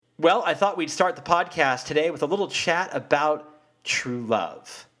Well, I thought we'd start the podcast today with a little chat about true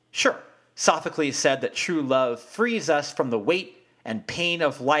love. Sure, Sophocles said that true love frees us from the weight and pain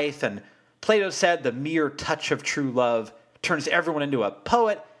of life, and Plato said the mere touch of true love turns everyone into a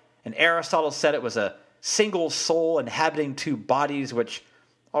poet, and Aristotle said it was a single soul inhabiting two bodies, which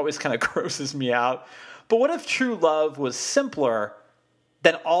always kind of grosses me out. But what if true love was simpler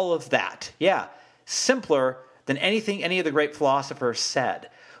than all of that? Yeah, simpler than anything any of the great philosophers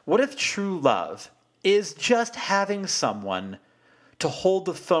said. What if true love is just having someone to hold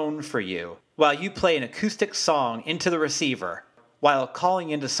the phone for you while you play an acoustic song into the receiver while calling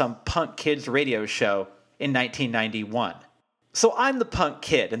into some punk kid's radio show in 1991? So I'm the punk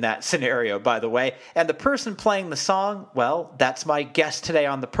kid in that scenario, by the way, and the person playing the song, well, that's my guest today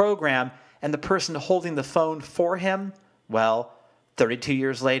on the program, and the person holding the phone for him, well, 32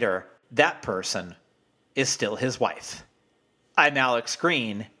 years later, that person is still his wife. I'm Alex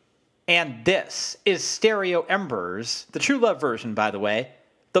Green, and this is Stereo Embers, the true love version, by the way,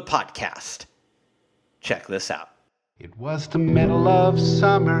 the podcast. Check this out. It was the middle of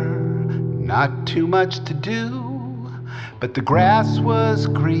summer, not too much to do, but the grass was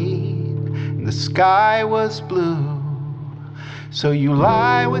green and the sky was blue. So you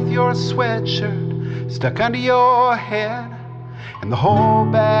lie with your sweatshirt stuck under your head, and the whole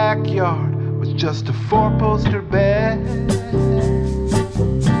backyard was just a four-poster bed.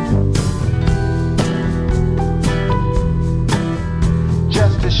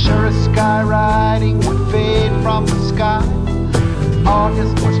 Just as sure as skywriting would fade from the sky,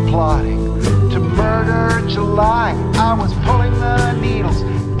 August was plotting to murder July. I was pulling the needles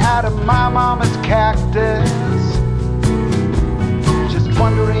out of my mama's cactus, just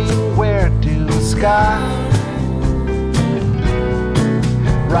wondering where to sky.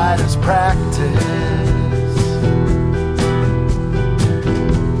 Writer's practice.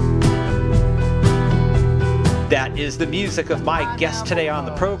 That is the music of my guest today on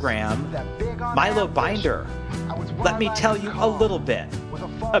the program, Milo Binder. Let me tell you a little bit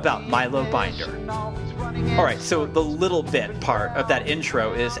about Milo Binder. All right, so the little bit part of that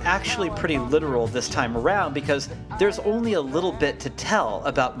intro is actually pretty literal this time around because there's only a little bit to tell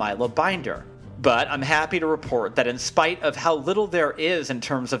about Milo Binder. But I'm happy to report that in spite of how little there is in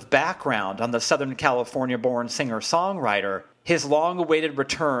terms of background on the Southern California-born singer-songwriter, his long-awaited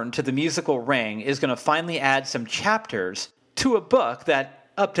return to the musical ring is going to finally add some chapters to a book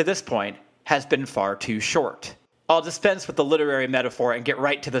that, up to this point, has been far too short. I'll dispense with the literary metaphor and get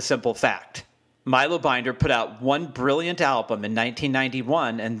right to the simple fact. Milo Binder put out one brilliant album in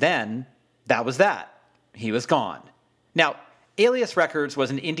 1991, and then, that was that. He was gone. Now, Alias Records was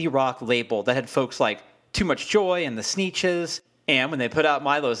an indie rock label that had folks like Too Much Joy and the Sneetches, and when they put out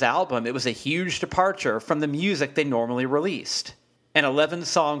Milo's album, it was a huge departure from the music they normally released. An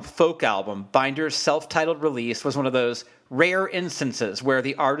 11-song folk album, Binder's self-titled release was one of those rare instances where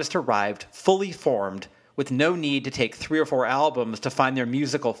the artist arrived fully formed with no need to take 3 or 4 albums to find their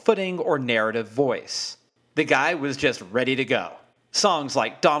musical footing or narrative voice. The guy was just ready to go. Songs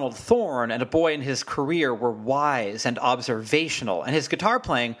like Donald Thorne and A Boy in His Career were wise and observational, and his guitar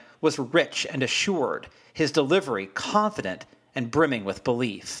playing was rich and assured, his delivery confident and brimming with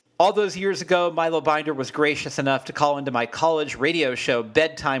belief. All those years ago, Milo Binder was gracious enough to call into my college radio show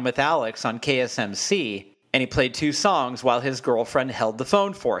Bedtime with Alex on KSMC, and he played 2 songs while his girlfriend held the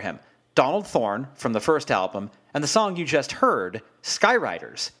phone for him. Donald Thorne from the first album, and the song you just heard,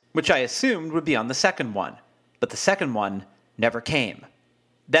 Skywriters, which I assumed would be on the second one. But the second one never came.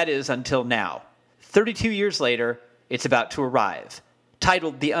 That is, until now. 32 years later, it's about to arrive.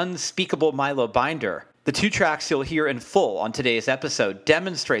 Titled The Unspeakable Milo Binder, the 2 tracks you'll hear in full on today's episode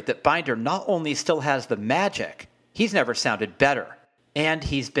demonstrate that Binder not only still has the magic, he's never sounded better. And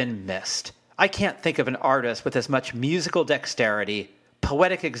he's been missed. I can't think of an artist with as much musical dexterity,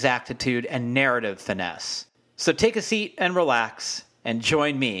 poetic exactitude, and narrative finesse. So take a seat and relax, and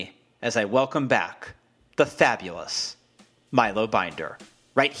join me as I welcome back the fabulous Milo Binder,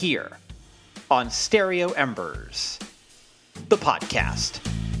 right here on Stereo Embers, the podcast.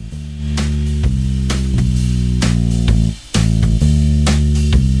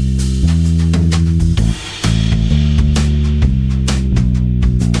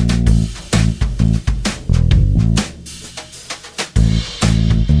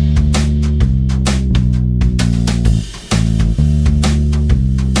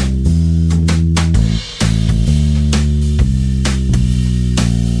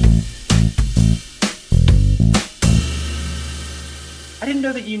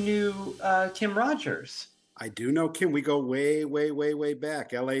 That you knew Kim Rogers. I do know Kim. We go way, way, way, way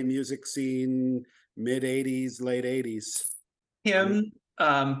back. LA music scene, mid 80s, late 80s. Kim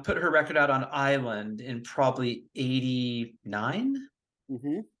put her record out on Island in probably 89.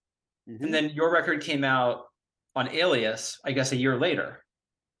 Mm-hmm. And then your record came out on Alias, I guess, a year later.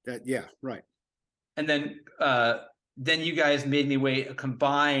 Yeah, right. And then you guys made me wait a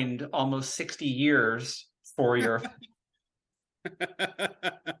combined almost 60 years for your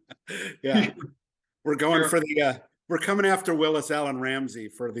Yeah. We're going your for the we're coming after Willis Allen Ramsey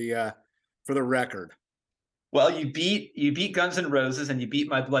for the record. well, you beat Guns N' Roses and you beat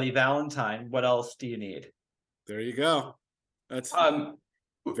My Bloody Valentine. What else do you need? There you go. That's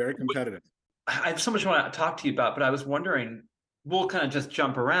very competitive. I have so much I want to talk to you about, but I was wondering, we'll kind of just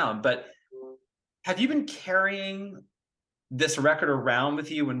jump around, but have you been carrying this record around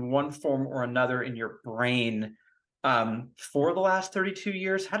with you in one form or another in your brain for the last 32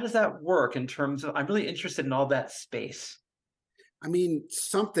 years? How does that work in terms of, I'm really interested in all that space. I mean,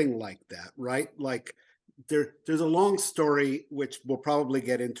 something like that, right? Like there's a long story which we'll probably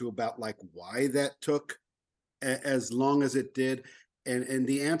get into about like why that took as long as it did. And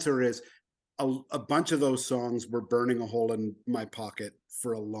the answer is a bunch of those songs were burning a hole in my pocket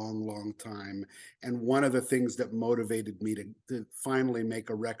for a long, long time. And one of the things that motivated me to finally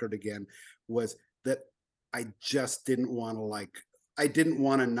make a record again was that I just didn't want to I didn't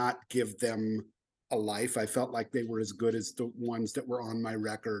want to not give them a life. I felt like they were as good as the ones that were on my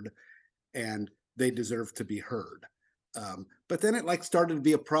record and they deserved to be heard. But then it started to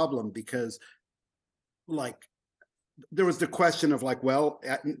be a problem because there was the question of well,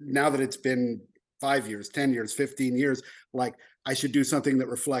 now that it's been 5 years, 10 years, 15 years, I should do something that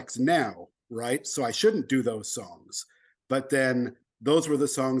reflects now, right? So I shouldn't do those songs. But then those were the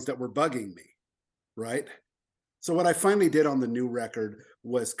songs that were bugging me, right? So what I finally did on the new record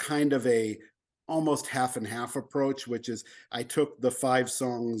was kind of a almost half and half approach, which is I took the 5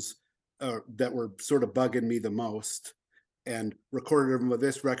 songs that were sort of bugging me the most and recorded them with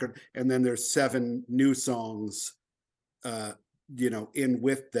this record. And then there's 7 new songs in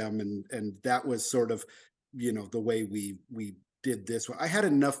with them, and that was sort of the way we did this one. I had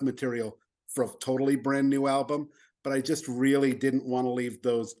enough material for a totally brand new album, but I just really didn't want to leave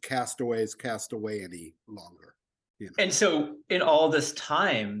those castaways cast away any longer. And so in all this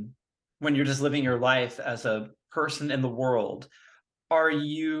time, when you're just living your life as a person in the world, are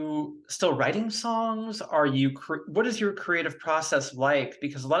you still writing songs? What is your creative process like?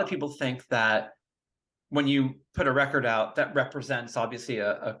 Because a lot of people think that when you put a record out, that represents obviously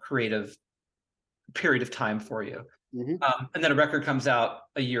a creative period of time for you. Mm-hmm. And then a record comes out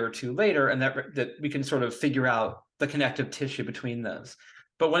a year or two later, and that we can sort of figure out the connective tissue between those.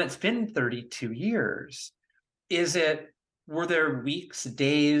 But when it's been 32 years, were there weeks,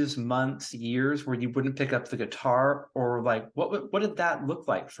 days, months, years where you wouldn't pick up the guitar, or what did that look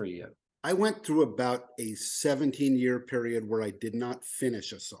like for you? I went through about a 17-year period where I did not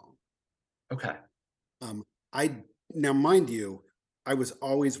finish a song. Okay. Now, mind you, I was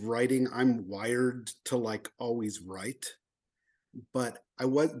always writing. I'm wired to always write, but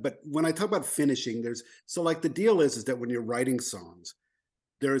when I talk about finishing, the deal is that when you're writing songs,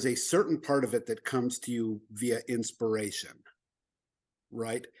 there is a certain part of it that comes to you via inspiration,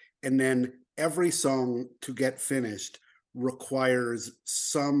 right? And then every song to get finished requires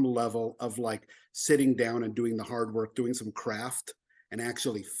some level of sitting down and doing the hard work, doing some craft and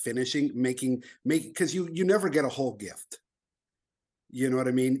actually finishing, making, because you never get a whole gift. You know what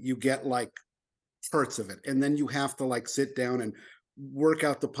I mean? You get parts of it. And then you have to sit down and work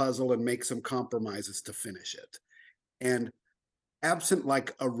out the puzzle and make some compromises to finish it. And absent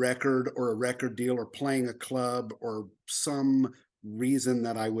a record or a record deal or playing a club or some reason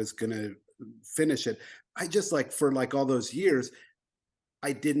that I was going to finish it, I just for all those years,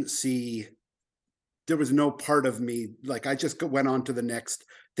 I didn't see, there was no part of me, I just went on to the next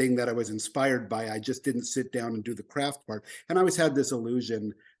thing that I was inspired by. I just didn't sit down and do the craft part. And I always had this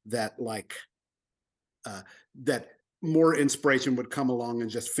illusion that that more inspiration would come along and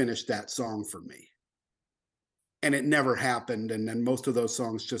just finish that song for me. And it never happened. And then most of those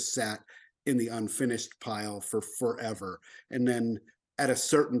songs just sat in the unfinished pile for forever. And then at a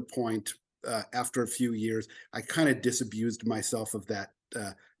certain point, after a few years, I kind of disabused myself of that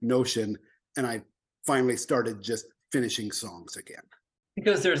notion. And I finally started just finishing songs again.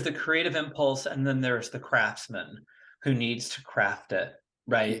 Because there's the creative impulse and then there's the craftsman who needs to craft it,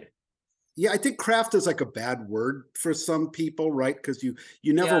 right? Yeah, I think craft is a bad word for some people, right? Because you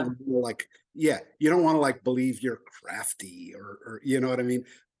never you don't want to believe you're crafty or you know what I mean?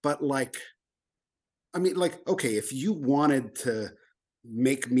 But okay, if you wanted to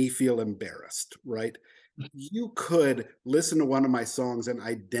make me feel embarrassed, right? You could listen to one of my songs and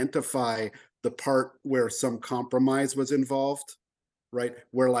identify the part where some compromise was involved, right?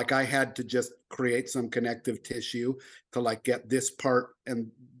 Where like I had to just create some connective tissue to like get this part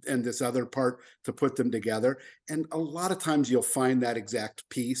and this other part to put them together. And a lot of times you'll find that exact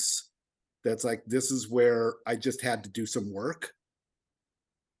piece that's like, this is where I just had to do some work,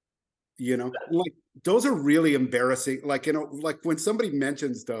 like those are really embarrassing. Like, like when somebody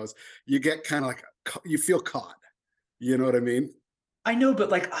mentions those, you get kind of like, you feel caught. You know what I mean? I know, but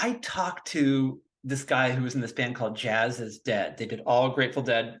like I talked to this guy who was in this band called Jazz is Dead. They did all Grateful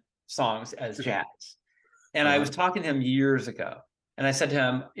Dead songs as jazz. And I was talking to him years ago. And I said to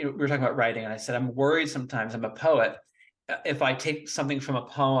him, we were talking about writing, and I said, I'm worried sometimes, I'm a poet. If I take something from a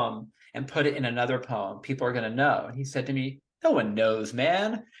poem and put it in another poem, people are going to know. And he said to me, no one knows,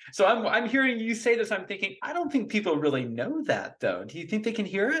 man. So I'm hearing you say this. I'm thinking, I don't think people really know that, though. Do you think they can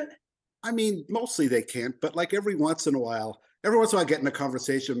hear it? I mean, mostly they can't, but like every once in a while, I get in a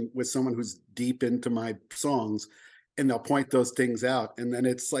conversation with someone who's deep into my songs, and they'll point those things out. And then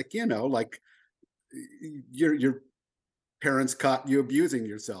it's like, like your parents caught you abusing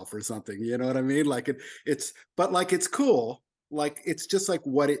yourself or something. You know what I mean? Like but like it's cool. Like it's just like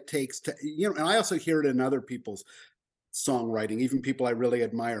what it takes to, and I also hear it in other people's songwriting, even people I really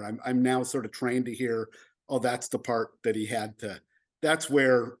admire. I'm now sort of trained to hear, oh, that's the part that he had to, that's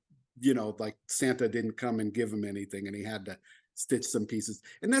where, like Santa didn't come and give him anything and he had to stitch some pieces.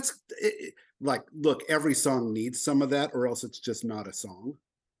 And that's like, look, every song needs some of that or else it's just not a song.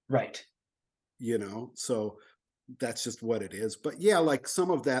 Right. So that's just what it is. But yeah, like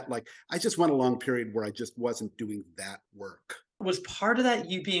some of that, like I just went a long period where I just wasn't doing that work. Was part of that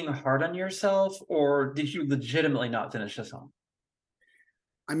you being hard on yourself, or did you legitimately not finish the song?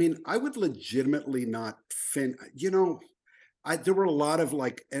 I mean, I would legitimately not there were a lot of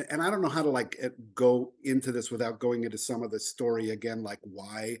like, and I don't know how to like go into this without going into some of the story again, like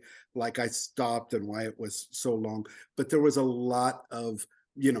why, like I stopped and why it was so long. But there was a lot of,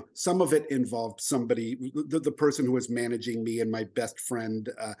 some of it involved somebody, the person who was managing me and my best friend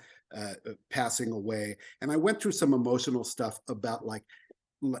passing away. And I went through some emotional stuff about like,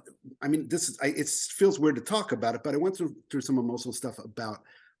 I mean, it feels weird to talk about it, but I went through some emotional stuff about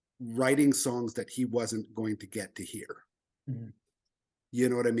writing songs that he wasn't going to get to hear. Mm-hmm. You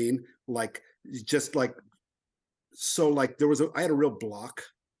know what I mean? Like, just like, so like I had a real block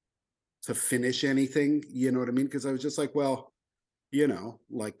to finish anything, you know what I mean? Because I was just like, well,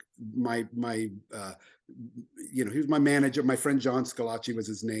 like my he was my manager. My friend John Scalacci was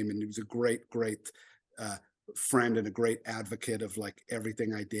his name, and he was a great friend and a great advocate of like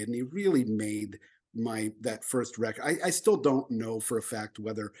everything I did. And he really made that first record. I still don't know for a fact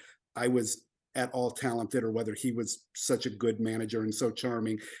whether I was at all talented or whether he was such a good manager and so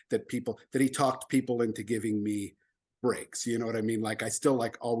charming that he talked people into giving me breaks. You know what I mean? Like I still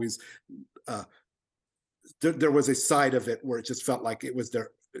like always, there was a side of it where it just felt like it was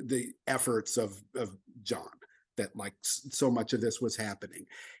the efforts of John that like so much of this was happening.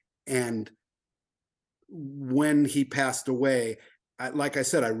 And when he passed away, like I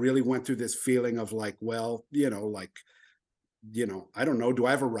said, I really went through this feeling of like, well, I don't know. Do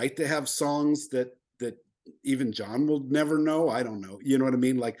I have a right to have songs that even John will never know? I don't know. You know what I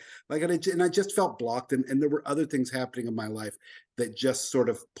mean? And I just felt blocked. And there were other things happening in my life that just sort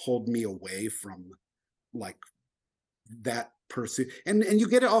of pulled me away from like that person. And you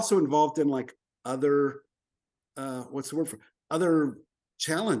get also involved in like other, what's the word for other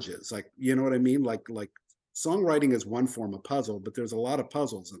challenges? Like, you know what I mean? Like songwriting is one form of puzzle, but there's a lot of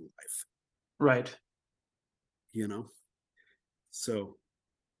puzzles in life. Right. So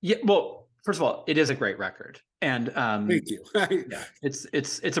yeah, well, first of all, it is a great record, and thank you. Yeah,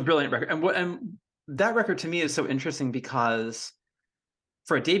 it's a brilliant record, and that record to me is so interesting because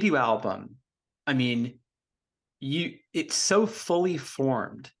for a debut album, I mean, it's so fully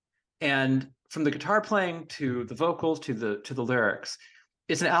formed, and from the guitar playing to the vocals to the lyrics,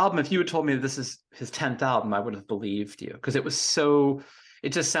 it's an album. If you had told me that this is his 10th album, I would have believed you because it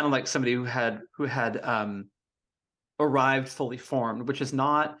just sounded like somebody who had arrived fully formed, which is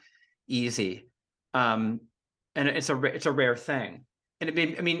not easy, and it's a rare thing. And it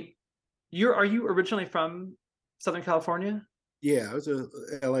made, I mean, are you originally from Southern California? Yeah, I was a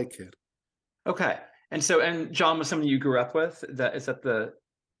LA kid. Okay, and John was someone you grew up with.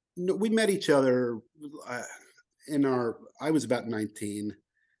 No, we met each other I was about 19.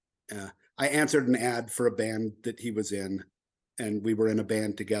 I answered an ad for a band that he was in, and we were in a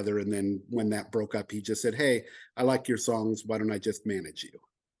band together. And then when that broke up, he just said, "Hey, I like your songs. Why don't I just manage you?"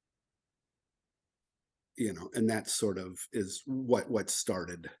 And that sort of is what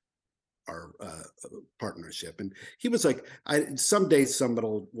started partnership. And he was like, someday somebody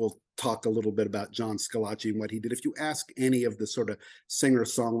will talk a little bit about John Scalacci and what he did. If you ask any of the sort of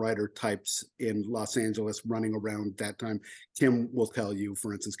singer-songwriter types in Los Angeles running around that time, Kim will tell you,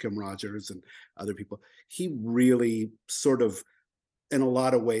 for instance, Kim Rogers and other people, he really sort of, in a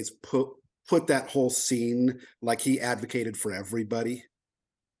lot of ways, put that whole scene, like he advocated for everybody.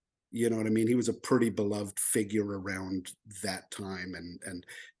 You know what I mean? He was a pretty beloved figure around that time, and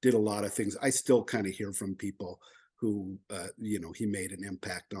did a lot of things. I still kind of hear from people who, he made an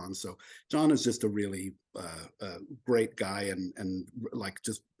impact on. So John is just a really great guy, and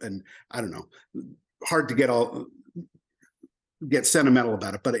I don't know, hard to get sentimental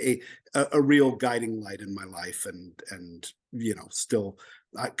about it, but a real guiding light in my life, and still,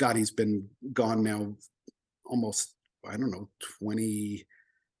 God, he's been gone now almost, I don't know,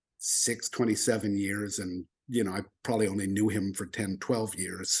 27 years, and I probably only knew him for 10, 12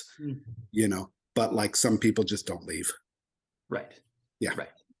 years. But like some people just don't leave. Right. Yeah. Right.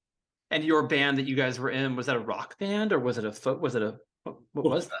 And your band that you guys were in, was that a rock band, or was it what was that?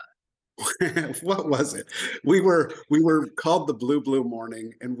 What was it? We were called the Blue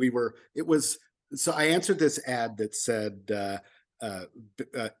Morning, and so I answered this ad that said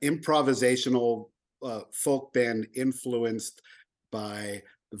improvisational folk band influenced by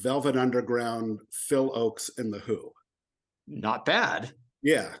the Velvet Underground, Phil Oakes, and The Who. Not bad.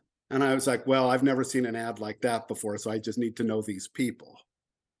 Yeah. And I was like, well, I've never seen an ad like that before, so I just need to know these people.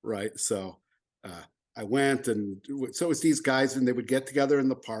 Right. So I went, and so it was these guys, and they would get together in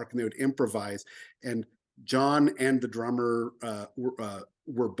the park and they would improvise. And John and the drummer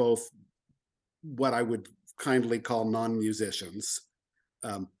were both what I would kindly call non-musicians.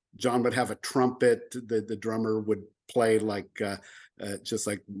 John would have a trumpet. The drummer would play like just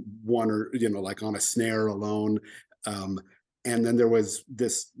like one, or like on a snare alone. And then there was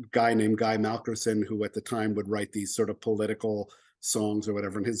this guy named Guy Malkerson, who at the time would write these sort of political songs or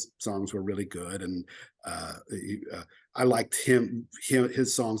whatever, and his songs were really good. And I liked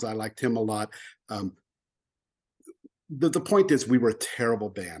his songs. I liked him a lot. The point is, we were a terrible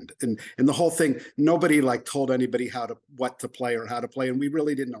band, and the whole thing, nobody like told anybody what to play or how to play, and we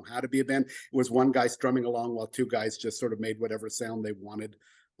really didn't know how to be a band. It was one guy strumming along while two guys just sort of made whatever sound they wanted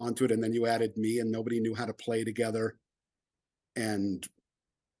onto it, and then you added me, and nobody knew how to play together. And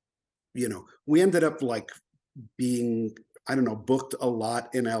we ended up like being, I don't know, booked a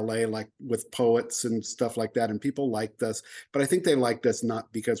lot in LA, like with poets and stuff like that, and people liked us, but I think they liked us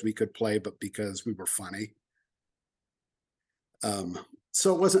not because we could play, but because we were funny.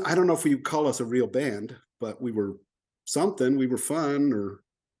 So it wasn't, I don't know if you call us a real band, but we were something. We were fun, or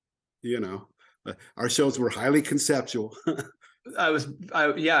our shows were highly conceptual. I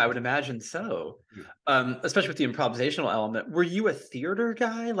would imagine so. Especially with the improvisational element. Were you a theater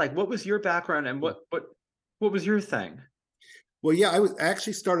guy? Like, what was your background, and what was your thing? Well, yeah, I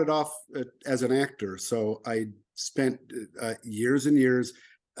actually started off as an actor. So I spent years and years.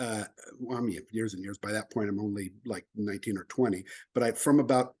 Years and years. By that point, I'm only like 19 or 20. But from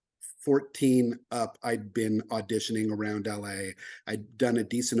about 14 up, I'd been auditioning around LA. I'd done a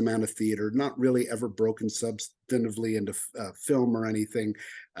decent amount of theater, not really ever broken substantively into film or anything.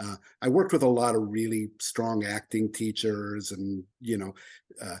 I worked with a lot of really strong acting teachers, and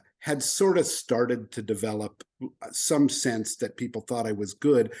had sort of started to develop some sense that people thought I was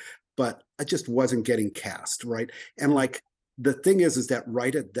good, but I just wasn't getting cast, right? And like, the thing is that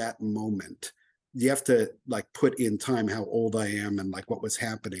right at that moment, you have to like put in time how old I am and like what was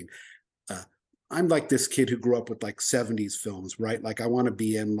happening. I'm like this kid who grew up with like 70s films, right? Like I want to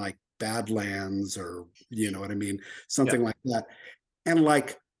be in like Badlands, or you know what I mean? Something like that. And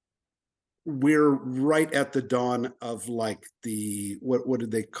like, we're right at the dawn of like what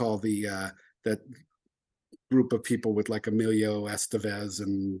did they call that group of people with like Emilio Estevez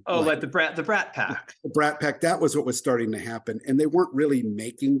and like the Brat Pack. The Brat Pack, that was what was starting to happen. And they weren't really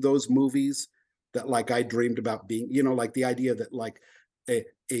making those movies that like I dreamed about being, like the idea that like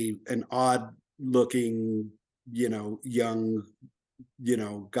an odd looking, young,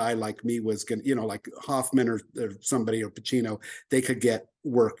 guy like me was gonna, like Hoffman or somebody, or Pacino, they could get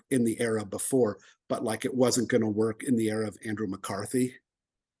work in the era before, but like it wasn't going to work in the era of Andrew McCarthy.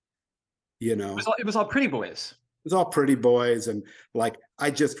 It was all Pretty Boys. It was all Pretty Boys, and like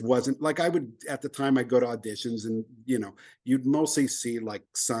I just wasn't like, I would at the time I'd go to auditions, and you'd mostly see like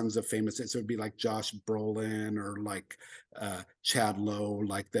sons of famous, so it'd be like Josh Brolin or like Chad Lowe,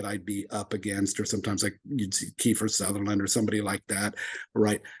 like that I'd be up against, or sometimes like you'd see Kiefer Sutherland or somebody like that,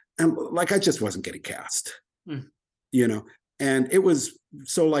 right? And like I just wasn't getting cast, and it was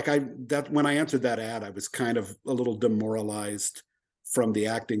so like when I answered that ad, I was kind of a little demoralized from the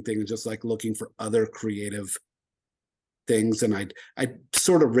acting thing and just like looking for other creative things. And I'd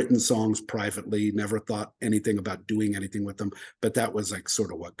sort of written songs privately, never thought anything about doing anything with them, but that was like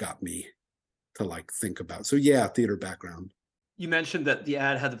sort of what got me to like think about. So yeah, theater background. You mentioned that the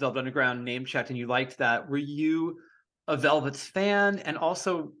ad had the Velvet Underground name checked and you liked that. Were you a Velvet's fan? And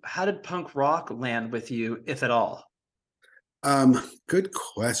also, how did punk rock land with you, if at all? Good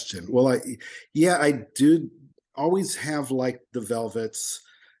question. Well, I do always have like the Velvets,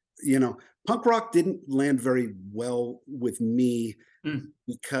 you know. Punk rock didn't land very well with me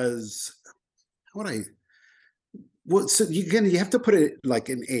because what I well, so you have to put it like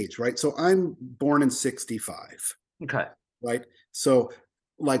in age, right? So I'm born in 65, Okay. right? So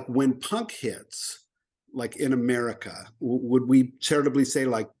like when punk hits, like in America, would we charitably say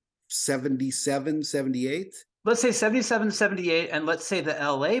like 77, 78? Let's say 77, 78, and let's say the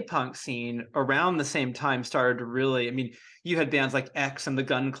LA punk scene around the same time started to really, I mean, you had bands like X and the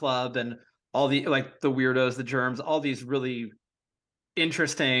Gun Club and all the, like the Weirdos, the Germs, all these really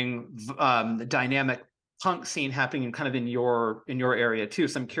interesting, dynamic punk scene happening kind of in your area too.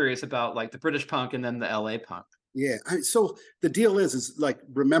 So I'm curious about like the British punk and then the LA punk. Yeah. So the deal is like,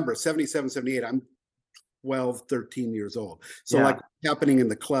 remember 77, 78, I'm 12, 13 years old. So Yeah. like happening in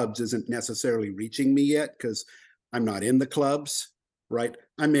the clubs isn't necessarily reaching me yet because I'm not in the clubs, right?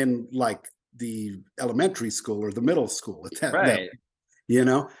 I'm in like the elementary school or the middle school at that, you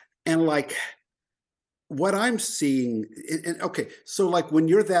know? And like what I'm seeing, and okay, so like when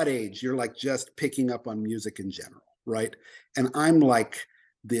you're that age, you're like just picking up on music in general, right? And I'm like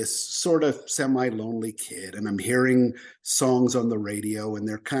this sort of semi-lonely kid, and I'm hearing songs on the radio, and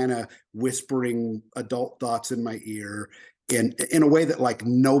they're kind of whispering adult thoughts in my ear in a way that like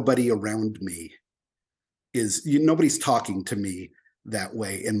nobody around me nobody's talking to me that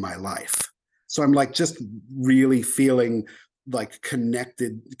way in my life. So I'm like just really feeling like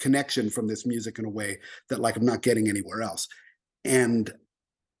connection from this music in a way that like I'm not getting anywhere else. And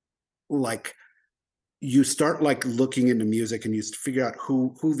like you start like looking into music and you figure out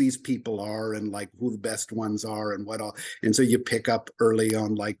who these people are and like who the best ones are and what all. And so you pick up early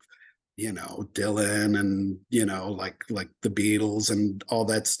on like, you know, Dylan and, you know, like the Beatles and all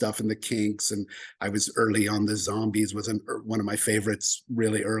that stuff and the Kinks. And I was early on the Zombies was one of my favorites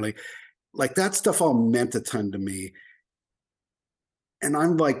really early. Like that stuff all meant a ton to me. And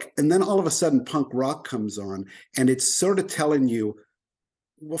I'm like, and then all of a sudden punk rock comes on and it's sort of telling you,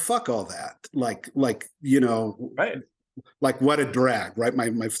 well, fuck all that. Like, you know, Right. Like what a drag, right?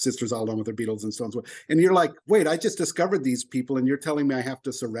 My sister's all done with her Beatles and Stones. And you're like, wait, I just discovered these people and you're telling me I have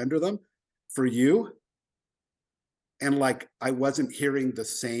to surrender them for you? And like, I wasn't hearing the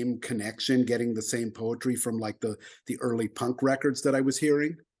same connection, getting the same poetry from like the early punk records that I was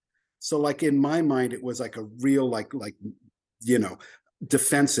hearing. So like in my mind, it was like a real, like, you know,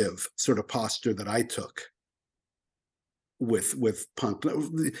 defensive sort of posture that I took with punk.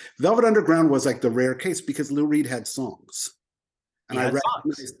 Velvet Underground was like the rare case because Lou Reed had songs, and I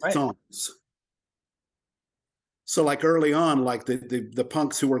recognized songs. So like early on, like the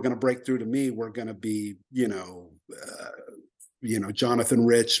punks who were going to break through to me were going to be, you know, Jonathan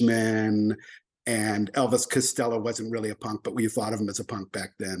Richman and Elvis Costello wasn't really a punk, but we thought of him as a punk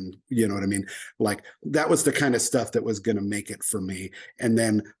back then. You know what I mean? Like that was the kind of stuff that was going to make it for me. And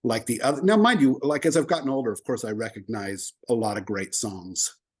then like the other, now mind you, like as I've gotten older, of course, I recognize a lot of great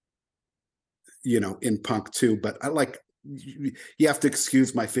songs, you know, in punk too. But I like, you have to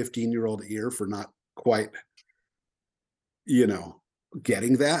excuse my 15-year-old ear for not quite, you know,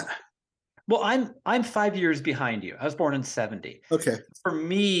 getting that. Well, I'm 5 years behind you. I was born in 70. Okay. For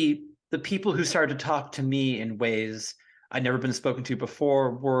me, the people who started to talk to me in ways I'd never been spoken to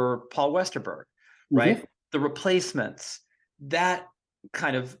before were Paul Westerberg, right? Mm-hmm. The Replacements, that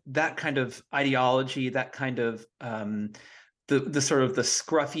kind of ideology, that kind of the sort of the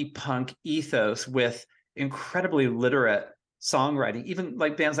scruffy punk ethos with incredibly literate songwriting, even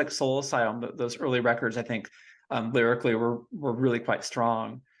like bands like Soul Asylum, those early records, I think lyrically were really quite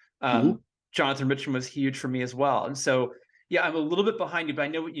strong. Mm-hmm. Jonathan Richman was huge for me as well. And so, yeah, I'm a little bit behind you, but I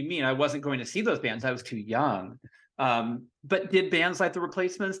know what you mean. I wasn't going to see those bands. I was too young. But did bands like The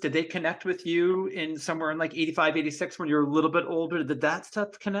Replacements, did they connect with you in somewhere in like 85, 86 when you're a little bit older? Did that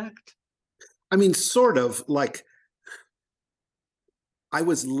stuff connect? I mean, sort of. Like, I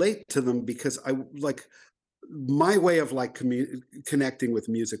was late to them because my way of like connecting with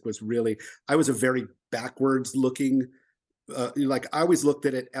music was really, I was a very backwards looking, like I always looked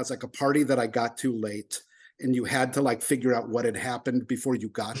at it as like a party that I got to late and you had to like figure out what had happened before you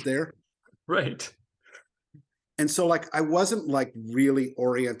got there. Right. And so like, I wasn't like really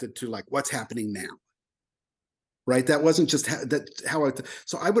oriented to like what's happening now. right? That wasn't just how I.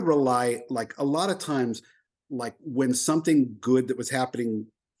 So I would rely, like a lot of times, like when something good that was happening,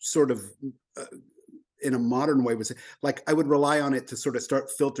 sort of. In a modern way, was like I would rely on it to sort of start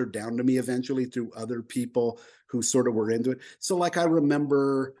filter down to me eventually through other people who sort of were into it. So like I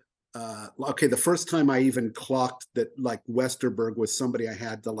remember, okay, the first time I even clocked that like Westerberg was somebody I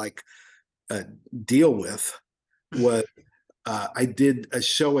had to like uh, deal with was I did a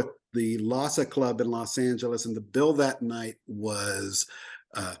show at the Lhasa Club in Los Angeles, and the bill that night was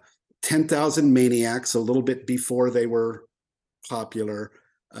uh, 10,000 Maniacs, a little bit before they were popular,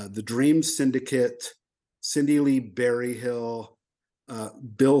 the Dream Syndicate, Cindy Lee Berryhill,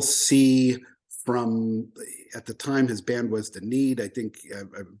 Bill C. from, at the time his band was The Need, I think.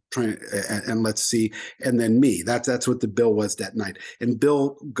 I'm trying and let's see, and then me. That's what the bill was that night. And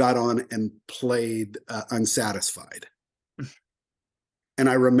Bill got on and played Unsatisfied. And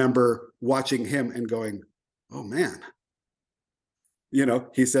I remember watching him and going, "Oh man."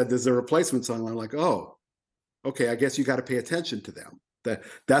 He said there's a replacement song. I'm like, "Oh, okay, I guess you got to pay attention to them.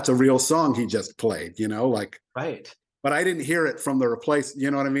 That's a real song he just played, like." Right. But I didn't hear it from the replace.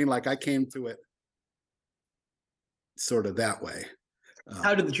 You know what I mean? Like I came to it sort of that way.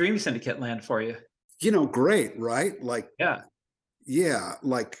 How did the Dream Syndicate land for you? Great, right? Like, yeah,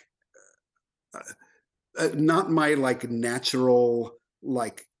 like not my like natural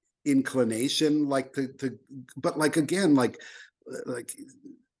like inclination, like but like again, like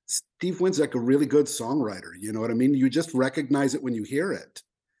Steve Wynn's like a really good songwriter. You know what I mean? You just recognize it when you hear it.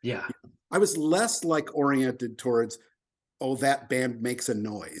 Yeah. I was less like oriented towards, oh, that band makes a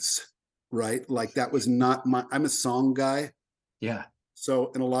noise, right? Like that was not I'm a song guy. Yeah.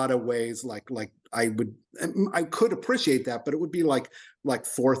 So in a lot of ways, like I could appreciate that, but it would be like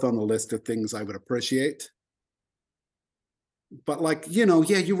fourth on the list of things I would appreciate. But like, yeah,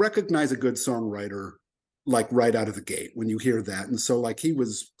 you recognize a good songwriter like right out of the gate when you hear that. And so like he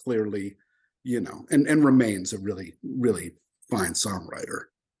was clearly, and remains a really, really fine songwriter.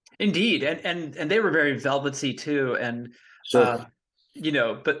 Indeed. And they were very velvety too. And Sure.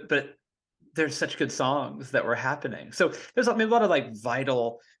 but there's such good songs that were happening. So there's maybe a lot of like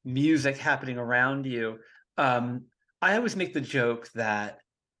vital music happening around you. I always make the joke that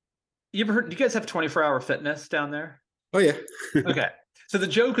do you guys have 24-hour fitness down there? Oh yeah. Okay. So the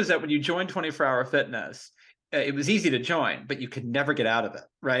joke is that when you join 24-hour fitness, it was easy to join, but you could never get out of it,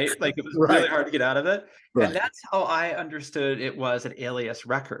 right? Like it was really hard to get out of it. Right. And that's how I understood it was at Alias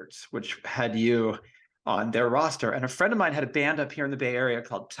Records, which had you on their roster. And a friend of mine had a band up here in the Bay Area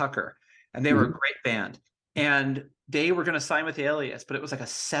called Tucker, and they were a great band. And they were going to sign with Alias, but it was like a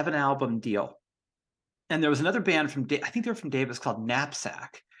 7-album deal. And there was another band I think they were from Davis called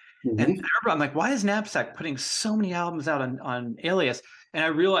Knapsack. And I remember I'm like, why is Knapsack putting so many albums out on Alias? And I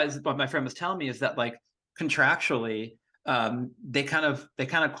realized what my friend was telling me is that like contractually, they kind of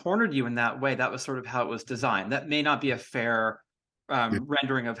cornered you in that way. That was sort of how it was designed. That may not be a fair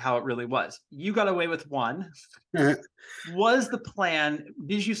rendering of how it really was. You got away with one. Was the plan,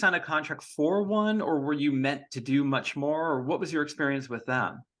 did you sign a contract for one, or were you meant to do much more? Or what was your experience with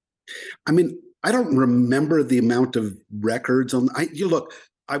them? I mean, I don't remember the amount of records on.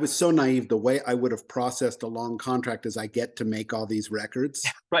 I was so naive. The way I would have processed a long contract is I get to make all these records.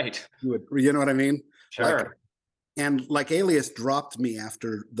 Right. You know what I mean? Sure. And like Alias dropped me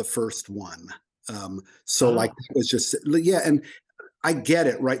after the first one. Like it was just, yeah. And I get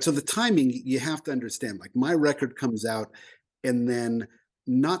it, right? So the timing, you have to understand, like my record comes out and then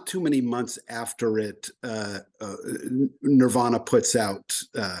not too many months after it, Nirvana puts out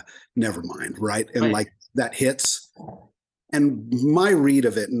Nevermind, right? And like that hits. And my read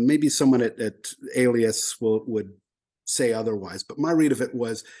of it, and maybe someone at Alias would say otherwise, but my read of it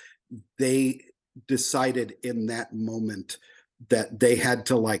was they decided in that moment that they had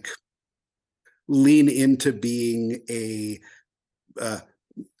to like lean into being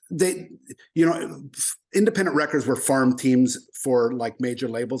independent records were farm teams for like major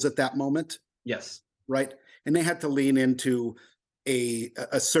labels at that moment. Yes. Right. And they had to lean into a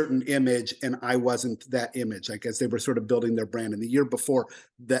certain image, and I wasn't that image. I guess they were sort of building their brand. And the year before,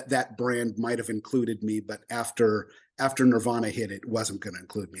 that brand might have included me, but after Nirvana hit, it wasn't going to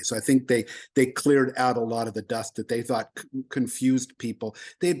include me. So I think they cleared out a lot of the dust that they thought confused people.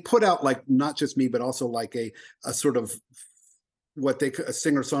 They had put out like not just me, but also like a sort of a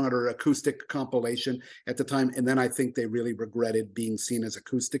singer-songwriter acoustic compilation at the time. And then I think they really regretted being seen as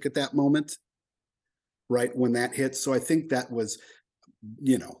acoustic at that moment, right when that hit. So I think that was,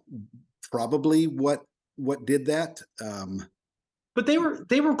 probably what did that. But they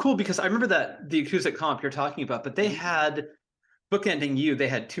were cool because I remember that the acoustic comp you're talking about, but they had bookending you. They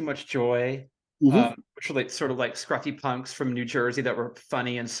had Too Much Joy, which which were like sort of like scruffy punks from New Jersey that were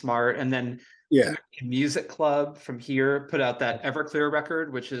funny and smart. And then Yeah, Music Club from here put out that Everclear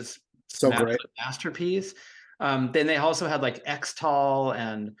record, which is just an so great. absolute masterpiece. Then they also had like Xtol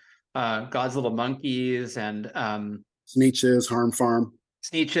and God's Little Monkeys and Sneetches, Harm Farm.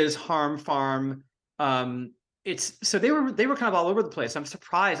 Sneetches, Harm Farm. It's so they were kind of all over the place. I'm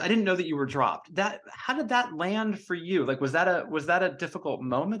surprised. I didn't know that you were dropped. That how did that land for you? Like was that a difficult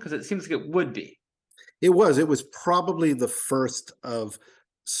moment? Because it seems like it would be. It was probably the first of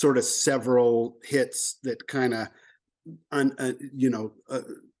sort of several hits that kind of,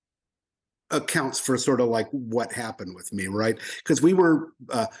 accounts for sort of like what happened with me, right? Because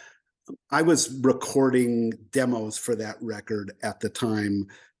I was recording demos for that record at the time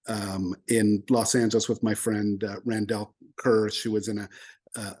in Los Angeles with my friend Randall Kirsch, who was in a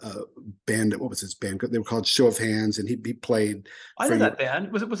band. What was his band? They were called Show of Hands, and he played. I know that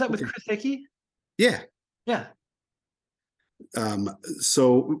band. Was that with Chris Hickey? Yeah. Yeah.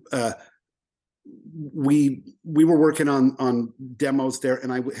 So we were working on demos there,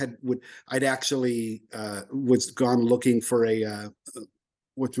 and I'd actually was gone looking for a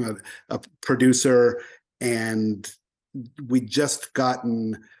producer, and we just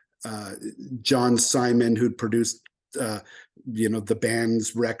gotten John Simon, who'd produced the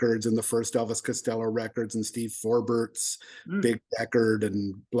band's records and the first Elvis Costello records, and Steve Forbert's big record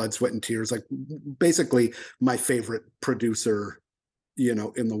and Blood, Sweat and Tears, like basically my favorite producer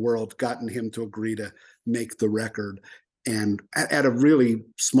in the world, gotten him to agree to make the record, and at a really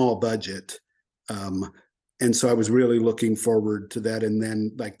small budget. And so I was really looking forward to that. And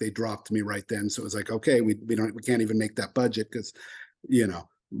then like they dropped me right then. So it was like, okay, we can't even make that budget because,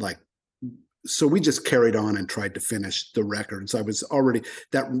 so we just carried on and tried to finish the record. So I was already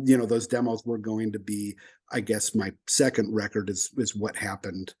those demos were going to be, I guess, my second record is what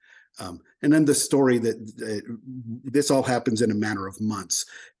happened. And then the story that this all happens in a matter of months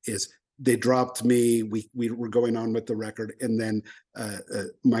is they dropped me. We were going on with the record, and then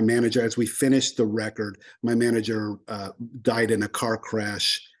my manager, as we finished the record, my manager died in a car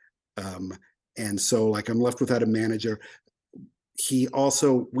crash, and so like I'm left without a manager.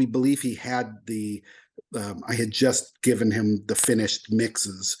 We believe he had I had just given him the finished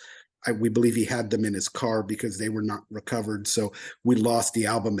mixes. We believe he had them in his car because they were not recovered. So we lost the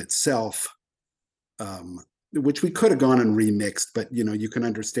album itself, which we could have gone and remixed, but you can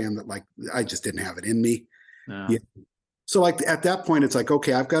understand that like I just didn't have it in me. No. Yeah. So like at that point, it's like,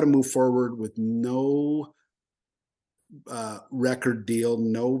 okay, I've got to move forward with no record deal,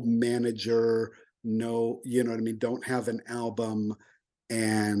 no manager, no, you know what I mean? Don't have an album.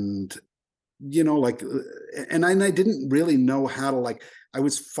 And, and I didn't really know how to I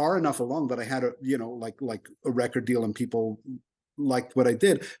was far enough along that I had a record deal and people liked what I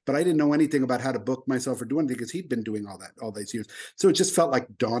did, but I didn't know anything about how to book myself or do anything because he'd been doing all these years. So it just felt like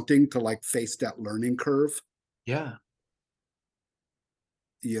daunting to face that learning curve. Yeah.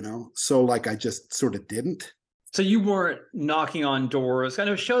 So I just sort of didn't. So you weren't knocking on doors. I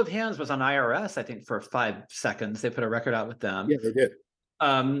know Show of Hands was on IRS, I think, for 5 seconds. They put a record out with them. Yeah, they did.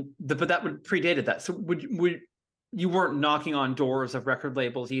 But that would predated that. So would you weren't knocking on doors of record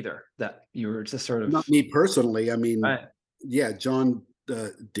labels either? That you were just sort of not me personally. I mean, right. Yeah, John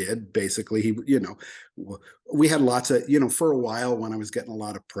did basically. He, we had lots of, for a while when I was getting a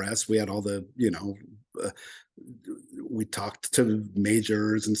lot of press, we had all the, we talked to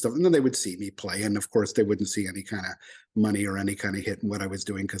majors and stuff, and then they would see me play, and of course they wouldn't see any kind of money or any kind of hit in what I was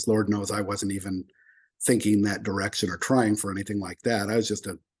doing, because Lord knows I wasn't even thinking that direction or trying for anything like that. I was just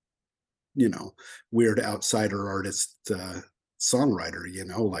a weird outsider artist, songwriter,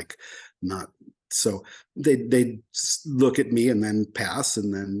 not. So they look at me and then pass,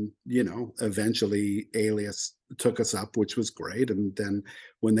 and then eventually Alias took us up, which was great. And then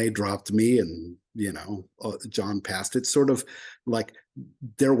when they dropped me and John passed, it's sort of like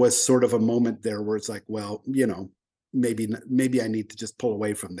there was sort of a moment there where it's like, well, maybe I need to just pull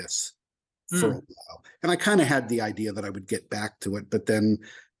away from this for a while. And I kind of had the idea that I would get back to it, but then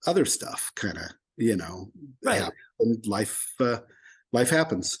other stuff kind of right. happened. Life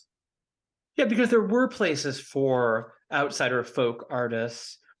happens. Yeah, because there were places for outsider folk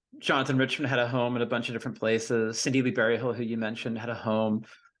artists. Jonathan Richman had a home in a bunch of different places. Cindy Lee Berryhill, who you mentioned, had a home.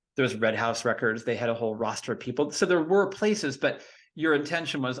 There was Red House Records. They had a whole roster of people. So there were places, but your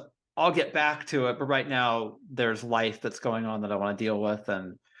intention was, I'll get back to it. But right now there's life that's going on that I want to deal with.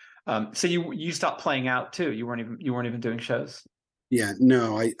 And so you stopped playing out too. You weren't even doing shows. Yeah,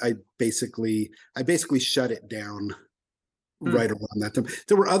 no, I basically shut it down right around that time.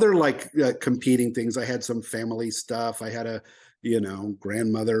 There were other competing things. I had some family stuff. I had a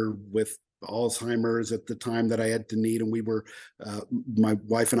grandmother with Alzheimer's at the time that I had to need, and we were, my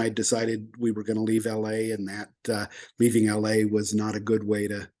wife and I decided we were going to leave LA, and that leaving LA was not a good way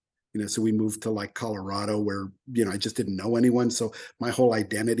to, so we moved to like Colorado where, I just didn't know anyone. So my whole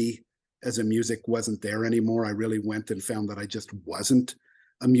identity as a music wasn't there anymore. I really went and found that I just wasn't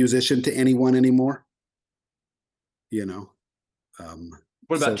a musician to anyone anymore,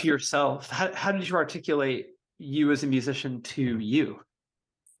 What about to yourself? How did you articulate you as a musician to you?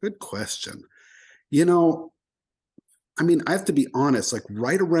 Good question. I have to be honest, like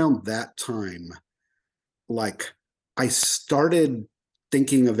right around that time, like I started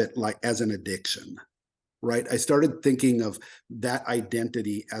thinking of it like as an addiction, right? I started thinking of that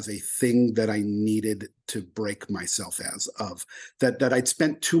identity as a thing that I needed to break myself that I'd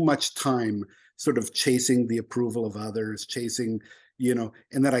spent too much time sort of chasing the approval of others, chasing,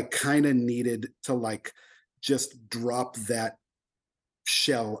 and that I kind of needed to like just drop that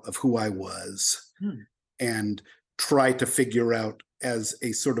shell of who I was and try to figure out as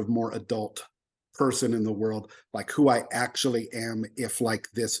a sort of more adult person in the world, like who I actually am, if like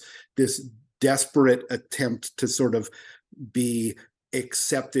this desperate attempt to sort of be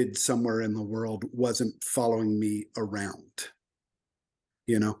accepted somewhere in the world wasn't following me around,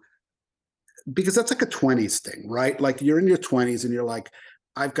 because that's like a 20s thing, right? Like you're in your 20s and you're like,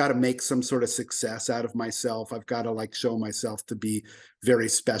 I've got to make some sort of success out of myself. I've got to like show myself to be very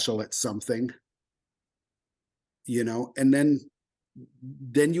special at something, and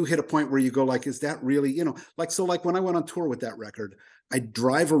then you hit a point where you go like, is that really, like, so like when I went on tour with that record, I'd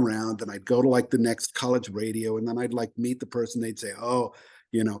drive around and I'd go to like the next college radio, and then I'd like meet the person. They'd say, oh,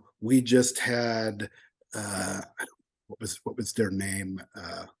 we just had, what was their name?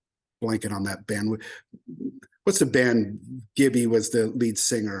 Blanket on that band. What's the band? Gibby was the lead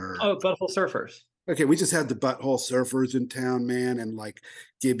singer. Oh, Butthole Surfers. Okay, we just had the Butthole Surfers in town, man, and like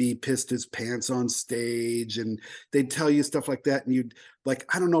Gibby pissed his pants on stage, and they'd tell you stuff like that, and you'd like,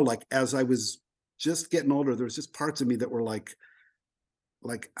 I don't know, like as I was just getting older, there was just parts of me that were like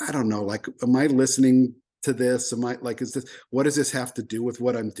I don't know, like, am I listening to this? Am I like, what does this have to do with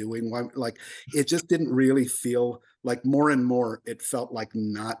what I'm doing? Why, like, it just didn't really feel like, more and more it felt like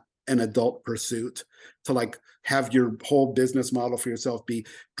not an adult pursuit to like have your whole business model for yourself be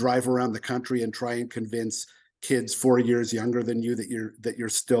drive around the country and try and convince kids 4 years younger than you that you're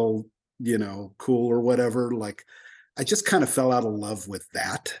still, cool or whatever. Like, I just kind of fell out of love with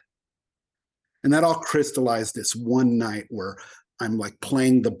that. And that all crystallized this one night where I'm like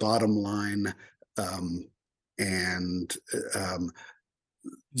playing the bottom line, and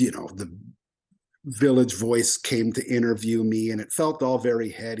the Village Voice came to interview me, and it felt all very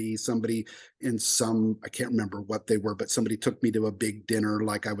heady. Somebody I can't remember what they were, but somebody took me to a big dinner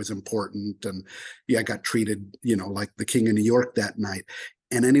like I was important, and I got treated, like the king of New York that night.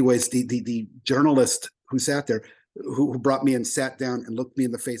 And anyways, the journalist who sat there, who brought me and sat down and looked me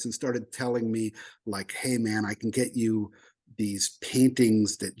in the face and started telling me like, hey man, I can get you these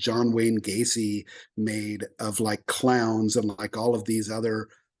paintings that John Wayne Gacy made of like clowns, and like all of these other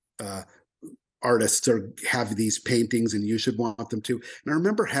artists have these paintings, and you should want them too. And I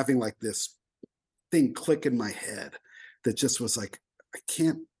remember having like this thing click in my head that just was like, I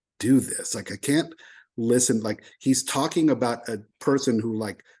can't do this. Like, I can't listen. Like, he's talking about a person who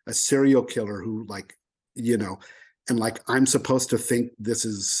like a serial killer who like, and like, I'm supposed to think this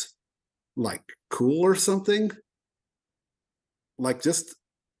is like cool or something. Like, just,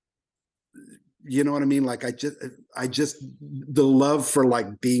 you know what I mean? Like, I just, the love for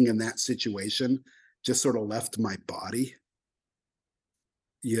like being in that situation just sort of left my body,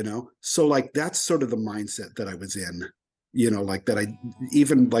 So like, that's sort of the mindset that I was in, like that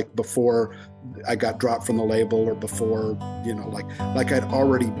even like before I got dropped from the label, or before, like I'd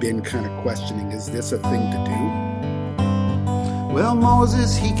already been kind of questioning, is this a thing to do? Well,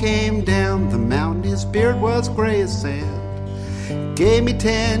 Moses, he came down the mountain, his beard was gray as sand. Gave me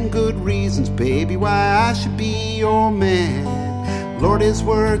 10 good reasons, baby, why I should be your man. Lord, his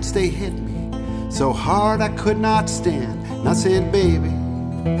words, they hit me so hard I could not stand. And I said, baby,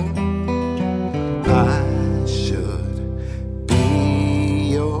 I should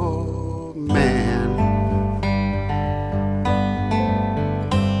be your man.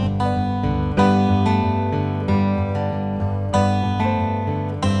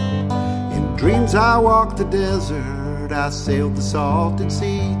 In dreams I walked the desert, I sailed the salted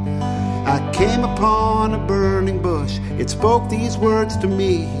sea. I came upon a burning bush. It spoke these words to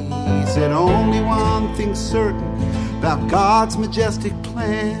me. He said, only one thing's certain about God's majestic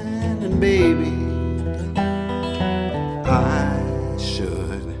plan. And baby, I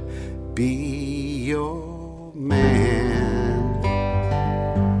should be your man.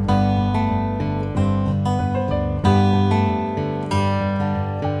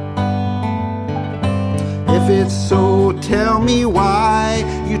 it so? Tell me why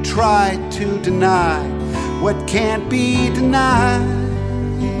you try to deny what can't be denied.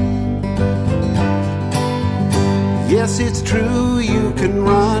 Yes, it's true you can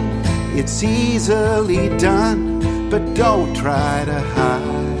run, it's easily done, but don't try to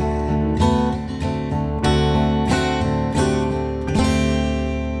hide.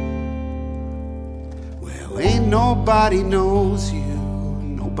 Well, ain't nobody knows you,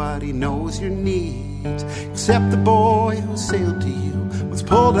 nobody knows your needs, except the boy who sailed to you, was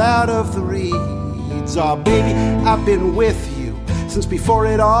pulled out of the reeds. Oh, baby, I've been with you since before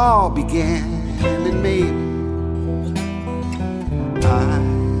it all began, and maybe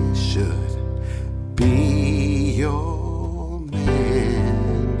I should be your man.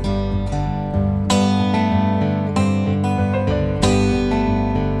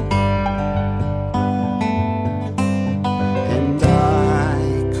 And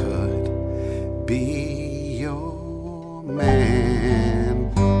I could be your man.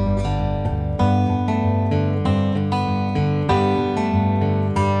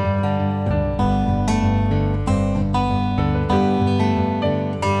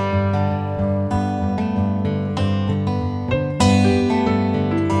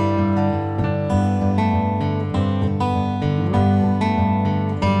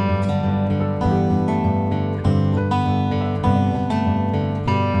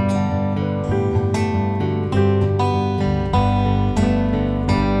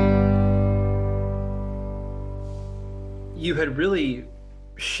 You had really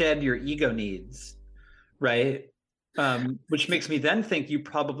shed your ego needs, right? Which makes me then think you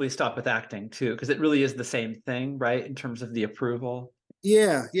probably stopped with acting too, because it really is the same thing, right? In terms of the approval.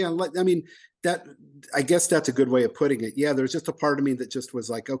 Yeah, like, I mean, that, I guess that's a good way of putting it. Yeah, there's just a part of me that just was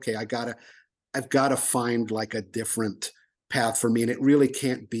like, okay, I've got to find like a different path for me, and it really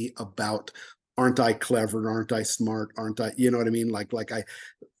can't be about, aren't I clever, aren't I smart, aren't I, you know what I mean?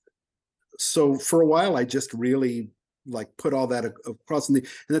 So for a while I just really like put all that across. And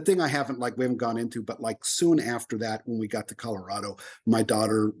the thing I haven't, like, we haven't gone into, but like soon after that, when we got to Colorado, my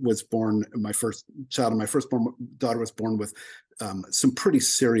daughter was born, my firstborn daughter was born with some pretty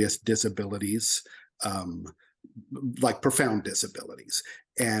serious disabilities, like profound disabilities.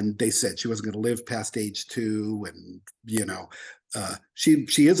 And they said she wasn't going to live past age 2. And, you know, she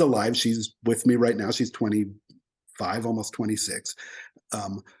is alive. She's with me right now. She's 25, almost 26.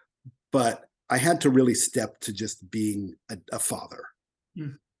 But I had to really step to just being a father.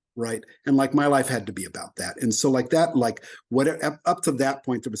 Mm. Right. And like my life had to be about that. And so like that, like what up to that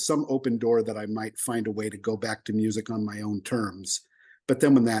point, there was some open door that I might find a way to go back to music on my own terms. But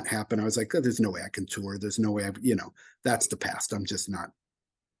then when that happened, I was like, oh, there's no way I can tour. There's no way that's the past. I'm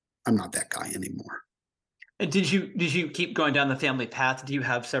not that guy anymore. And did you keep going down the family path? Do you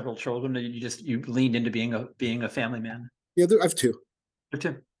have several children, or you leaned into being a family man? Yeah, I have 2. Or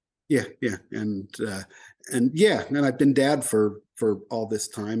 2. Yeah. And yeah, and I've been dad for all this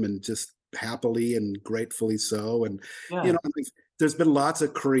time, and just happily and gratefully so. And yeah. There's been lots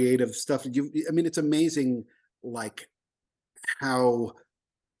of creative stuff. It's amazing, like how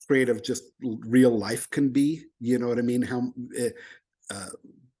creative just real life can be. You know what I mean?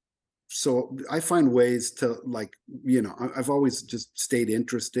 So I find ways to, like, I've always just stayed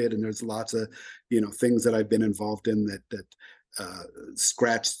interested, and there's lots of things that I've been involved in that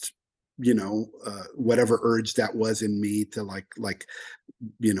scratched whatever urge that was in me to like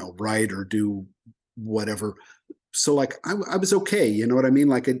write or do whatever. So like I was okay, you know what I mean?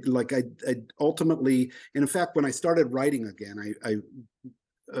 Like I ultimately, and in fact, when I started writing again,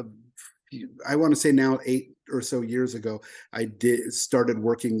 I want to say now 8 or so years ago, I started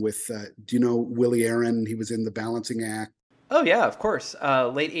working with do you know Willie Aaron? He was in the Balancing Act. Oh yeah, of course.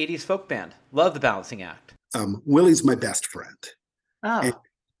 Late 80s folk band. Love the Balancing Act. Willie's my best friend. Oh.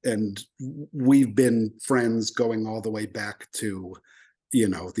 And we've been friends going all the way back to,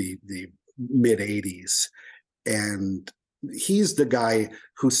 the mid 80s. And he's the guy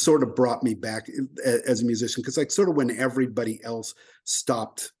who sort of brought me back as a musician. Cause like sort of when everybody else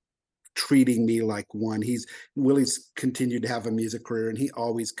stopped treating me like one, Willie's continued to have a music career, and he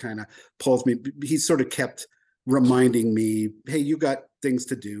always kind of pulls me. He sort of kept reminding me, hey, you got things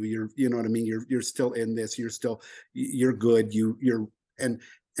to do. You know what I mean? You're still in this, you're good.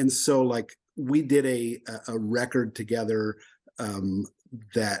 And so like we did a record together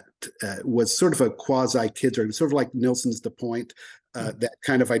that was sort of a quasi kids record, sort of like Nilsson's The Point, that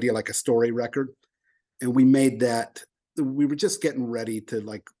kind of idea, like a story record. And we made that. We were just getting ready to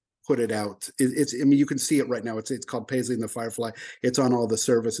like put it out. You can see it right now. It's called Paisley and the Firefly. It's on all the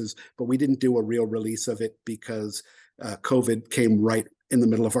services, but we didn't do a real release of it because COVID came right in the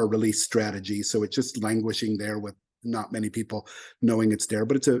middle of our release strategy. So it's just languishing there with not many people knowing it's there,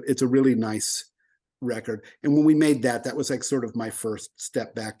 but it's a really nice record. And when we made that, that was like sort of my first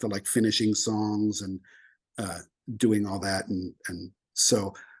step back to like finishing songs and doing all that. And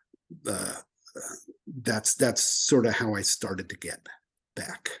so that's sort of how I started to get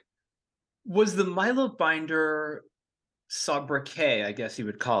back. Was the Milo binder sobriquet, I guess you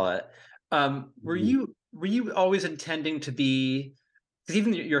would call it? Were you always intending to be? Because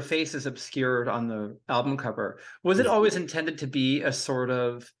even your face is obscured on the album cover. Was it always intended to be a sort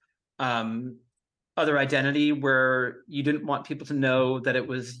of other identity where you didn't want people to know that it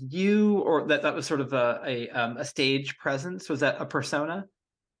was you, or that was sort of a stage presence? Was that a persona?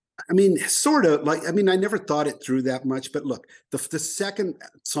 I mean, sort of like, I mean, I never thought it through that much, but look, the second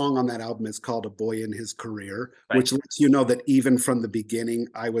song on that album is called A Boy in His Career, Right. which lets you know that even from the beginning,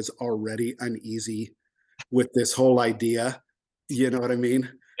 I was already uneasy with this whole idea. You know what I mean?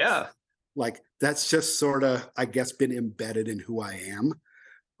 Yeah. Like that's just sort of, I guess, been embedded in who I am.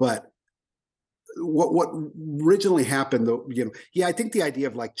 But what originally happened though, you know, yeah, I think the idea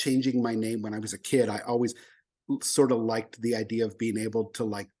of like changing my name when I was a kid, I always sort of liked the idea of being able to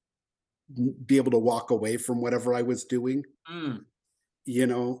like be able to walk away from whatever I was doing, you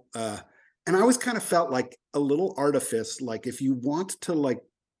know, and I always kind of felt like a little artifice. Like if you want to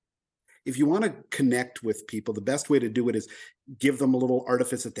connect with people, the best way to do it is give them a little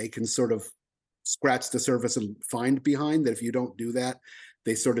artifice that they can sort of scratch the surface and find behind. That if you don't do that,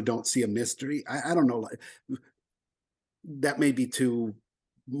 they sort of don't see a mystery. I don't know, like, that may be too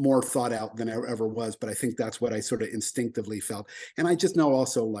more thought out than I ever was, but I think that's what I sort of instinctively felt. And I just know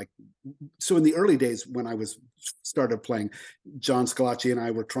also, like, so in the early days when I was started playing, John Scalacci and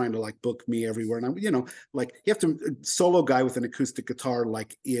I were trying to like book me everywhere. And I, you know, like you have to solo guy with an acoustic guitar,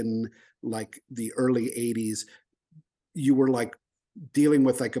 like in like the early 80s, you were like dealing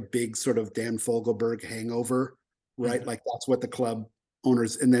with like a big sort of Dan Fogelberg hangover, right? Like that's what the club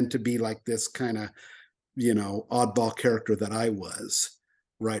owners, and then to be like this kind of, you know, oddball character that I was,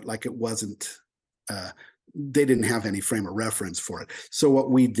 right? Like it wasn't, they didn't have any frame of reference for it. So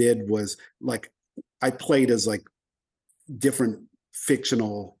what we did was like, I played as like different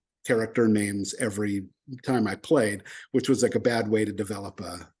fictional character names every time I played, which was like a bad way to develop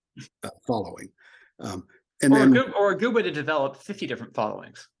a following. And then, or a good way to develop 50 different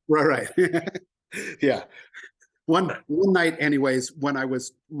followings. Right. Yeah. One night, anyways, when I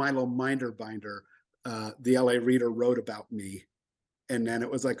was Milo Minder Binder, the LA Reader wrote about me. And then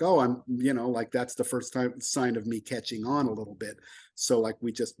it was like, oh, I'm, you know, like that's the first time sign of me catching on a little bit. So like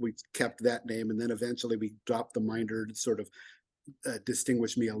we kept that name, and then eventually we dropped the Minder to sort of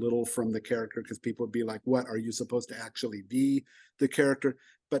distinguish me a little from the character, because people would be like, what, are you supposed to actually be the character?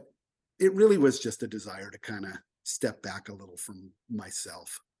 But it really was just a desire to kind of step back a little from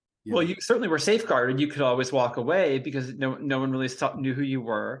myself. Well, you certainly were safeguarded. You could always walk away because no one really knew who you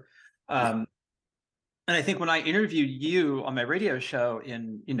were. And I think when I interviewed you on my radio show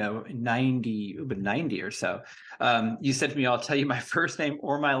in 90 or so, you said to me, I'll tell you my first name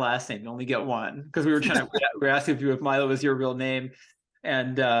or my last name. You only get one, because we were asking if Milo was your real name.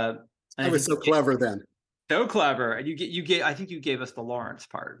 And I was so clever then. So clever. And I think you gave us the Lawrence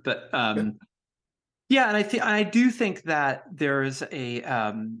part, but yeah. And I do think that there's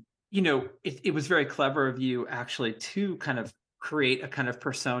a, it was very clever of you actually to kind of create a kind of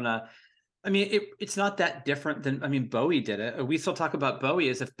persona. I mean, it's not that different than, I mean, Bowie did it. We still talk about Bowie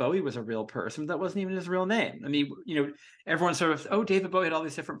as if Bowie was a real person. That wasn't even his real name. I mean, everyone sort of, oh, David Bowie had all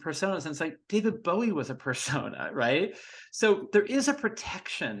these different personas. And it's like, David Bowie was a persona, right? So there is a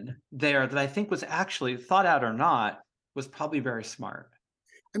protection there that I think was actually, thought out or not, was probably very smart.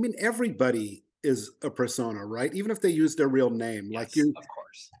 I mean, everybody is a persona, right? Even if they use their real name. Yes, like you, of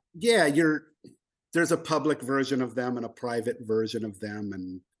course. Yeah, there's a public version of them and a private version of them.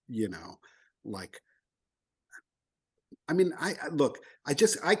 And, like, I mean,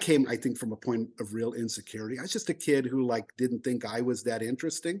 I came, I think, from a point of real insecurity. I was just a kid who like didn't think I was that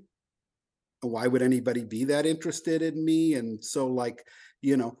interesting. Why would anybody be that interested in me? And so like,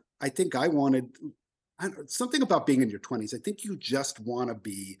 I think I wanted something about being in your 20s. I think you just want to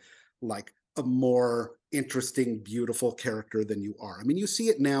be like a more interesting, beautiful character than you are. I mean, you see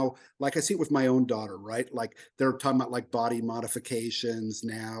it now, like I see it with my own daughter, right? Like they're talking about like body modifications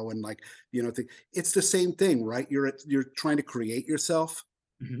now. And like, it's the same thing, right? You're trying to create yourself,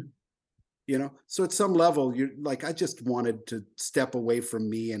 so at some level you're like, I just wanted to step away from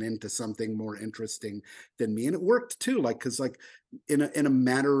me and into something more interesting than me. And it worked too. Like, cause like in a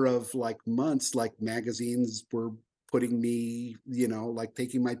matter of like months, like magazines were putting me, like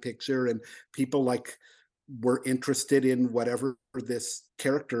taking my picture, and people like were interested in whatever this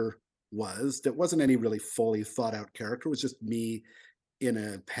character was. That wasn't any really fully thought out character. It was just me in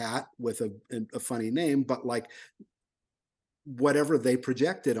a hat with a funny name, but like whatever they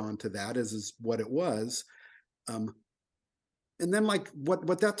projected onto that is what it was. Um, and then like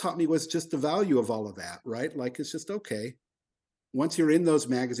what that taught me was just the value of all of that, right? Like it's just okay. Once you're in those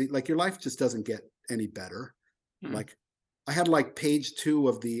magazines, like your life just doesn't get any better. Mm. Like I had like page 2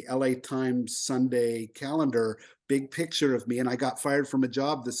 of the LA Times Sunday calendar, big picture of me, and I got fired from a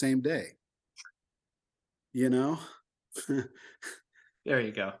job the same day. You know? There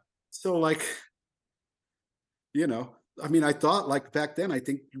you go. So like, I mean, I thought like back then, I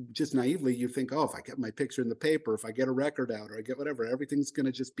think just naively, you think, oh, if I get my picture in the paper, if I get a record out or I get whatever, everything's going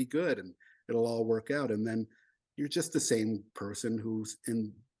to just be good and it'll all work out. And then you're just the same person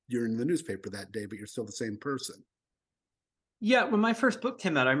you're in the newspaper that day, but you're still the same person. Yeah, when my first book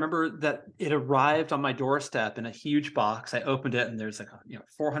came out, I remember that it arrived on my doorstep in a huge box. I opened it and there's like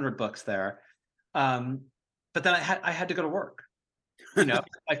 400 books there. But then I had to go to work.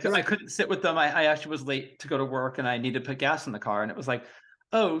 I couldn't sit with them. I actually was late to go to work and I needed to put gas in the car. And it was like,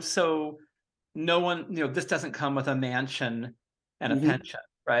 oh, so no one, this doesn't come with a mansion and a Mhm. pension,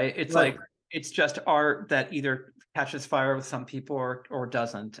 right? It's Right. like, it's just art that either catches fire with some people or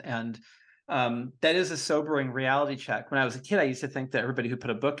doesn't. And that is a sobering reality check. When I was a kid, I used to think that everybody who put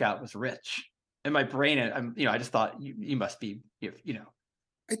a book out was rich. In my brain, I just thought you must be,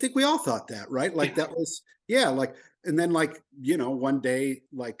 I think we all thought that, right? Like that was, yeah, like, and then like, one day,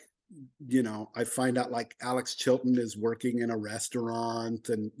 like, I find out like Alex Chilton is working in a restaurant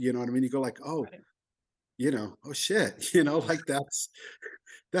and you know what I mean? You go like, oh, Right. oh shit, like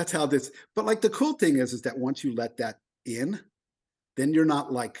that's how this, but like the cool thing is that once you let that in, then you're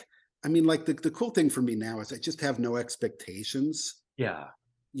not like, I mean, like the cool thing for me now is I just have no expectations. Yeah.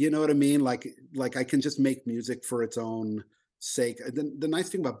 You know what I mean? Like I can just make music for its own sake. The nice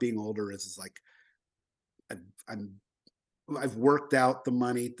thing about being older is like I, I'm I've worked out the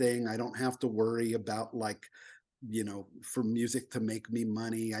money thing. I don't have to worry about like for music to make me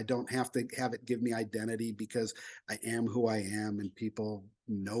money. I don't have to have it give me identity because I am who I am and people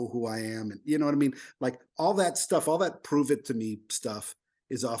know who I am. And you know what I mean? Like all that stuff, all that prove it to me stuff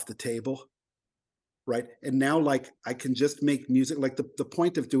is off the table. Right. And now like I can just make music. Like the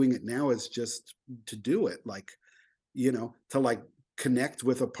point of doing it now is just to do it. Like, to like connect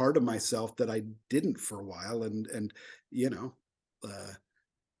with a part of myself that I didn't for a while and you know, uh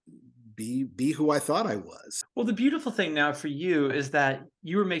be who I thought I was. Well, the beautiful thing now for you is that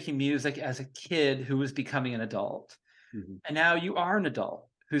you were making music as a kid who was becoming an adult. Mhm. And now you are an adult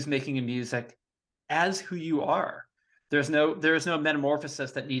who's making a music as who you are. There's no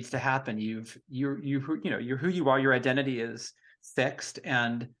metamorphosis that needs to happen. You're who you are, your identity is fixed.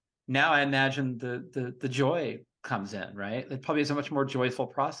 And now I imagine the joy comes in, right? It probably is a much more joyful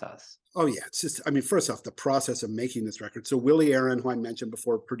process. Oh yeah, it's just I mean, first off, the process of making this record. So Willie Aaron, who I mentioned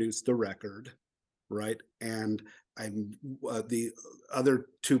before, produced the record, right? And I'm the other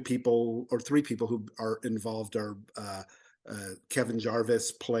 2 people or 3 people who are involved are Kevin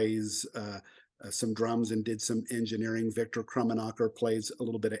Jarvis plays some drums and did some engineering. Victor Krummenacher plays a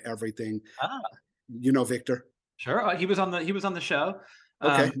little bit of everything. Ah, Victor? sure. He was on the show.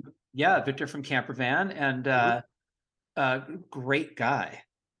 Okay. Um, yeah, Victor from Campervan, and Uh-huh. great guy.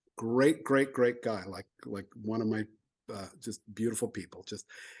 Great guy. Like one of my just beautiful people. Just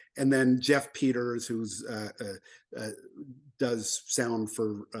and then Jeff Peters, who's does sound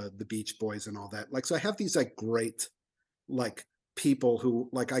for the Beach Boys and all that. Like so, I have these like great like people who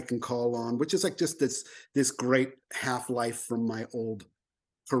like I can call on, which is like just this great half life from my old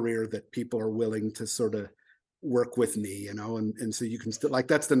career that people are willing to sort of work with me, and so you can still like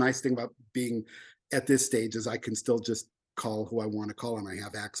that's the nice thing about being at this stage is I can still just call who I want to call and I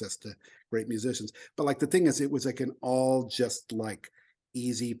have access to great musicians. But like the thing is it was like an all just like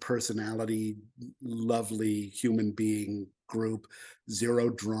easy personality, lovely human being group, zero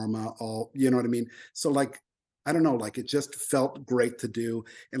drama, all you know what I mean? So like I don't know, like it just felt great to do.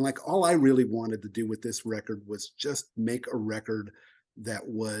 And like all I really wanted to do with this record was just make a record that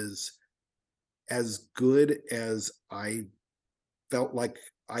was as good as I felt like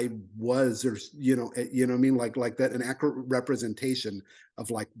I was, or what I mean, like that, an accurate representation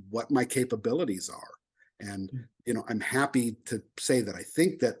of like what my capabilities are. And I'm happy to say that I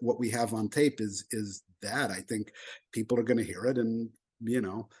think that what we have on tape is that I think people are going to hear it, and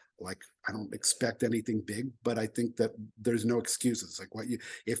like I don't expect anything big, but I think that there's no excuses. Like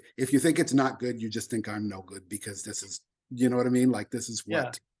if you think it's not good, you just think I'm no good because this is, you know what I mean? Like this is Yeah.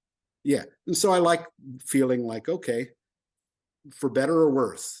 what, yeah. And so I like feeling like, okay, for better or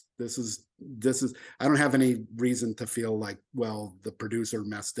worse. This is I don't have any reason to feel like, well, the producer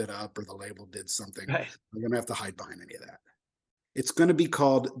messed it up or the label did something. Right. I'm gonna have to hide behind any of that. It's going to be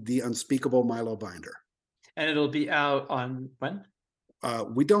called The Unspeakable Milo Binder. And it'll be out on when?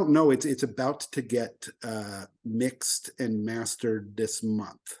 We don't know. It's about to get mixed and mastered this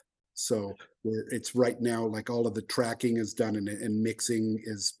month. So it's right now, like all of the tracking is done and mixing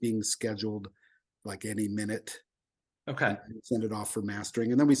is being scheduled like any minute. Okay. Send it off for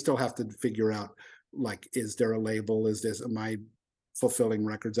mastering. And then we still have to figure out, like, is there a label? Am I fulfilling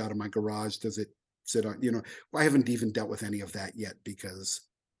records out of my garage? Does it sit on, I haven't even dealt with any of that yet because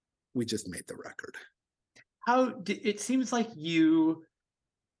we just made the record. It seems like you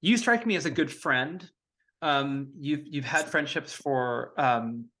strike me as a good friend. You've had friendships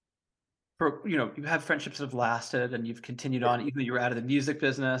you've had friendships that have lasted and you've continued on, even though you were out of the music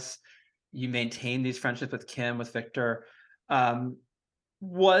business. You maintain these friendships with Kim, with Victor.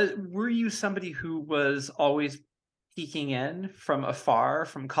 Were you somebody who was always peeking in from afar,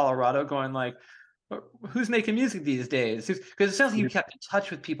 from Colorado, going like, who's making music these days? Because it sounds like you kept in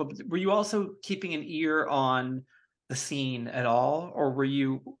touch with people, but were you also keeping an ear on the scene at all? Or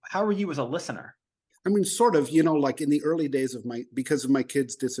how were you as a listener? I mean, sort of, like in the early days because of my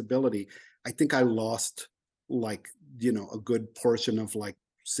kid's disability, I think I lost like, a good portion of like,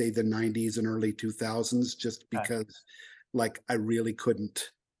 say the 90s and early 2000s, just because like I really couldn't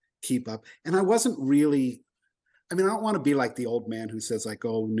keep up. And I wasn't really, I mean, I don't want to be like the old man who says like,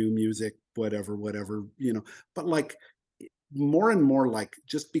 oh, new music, whatever, but like more and more, like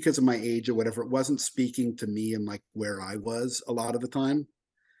just because of my age or whatever, it wasn't speaking to me and like where I was a lot of the time,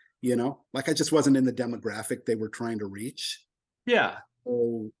 like I just wasn't in the demographic they were trying to reach. Yeah.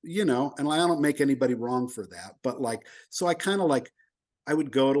 So, and I don't make anybody wrong for that, but like, so I kind of like, I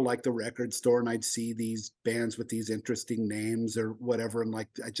would go to like the record store and I'd see these bands with these interesting names or whatever. And like,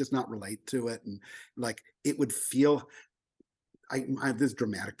 I just not relate to it. And like, it would feel, this is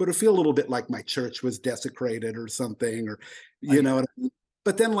dramatic, but it feel a little bit like my church was desecrated or something, or, know what I mean?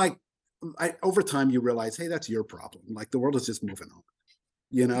 But then like, over time you realize, hey, that's your problem. Like the world is just moving on,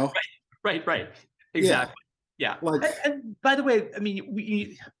 Right. Exactly. Yeah. Like, and by the way, I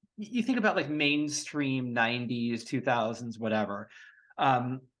mean, you think about like mainstream 90s, 2000s, whatever.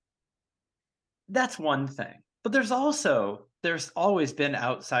 That's one thing, but there's always been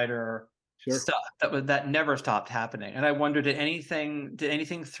outsider stuff that never stopped happening. And I wonder, did anything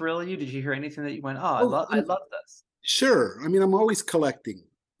thrill you? Did you hear anything that you went, I love this? Sure. I mean, I'm always collecting,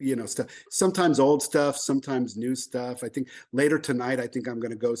 stuff, sometimes old stuff, sometimes new stuff. I think later tonight, I think I'm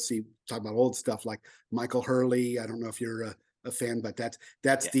going to talk about old stuff like Michael Hurley. I don't know if you're a fan, but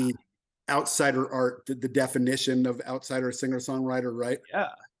that's the outsider art, the definition of outsider singer-songwriter, right? Yeah.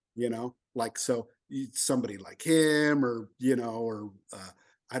 Like, so somebody like him or,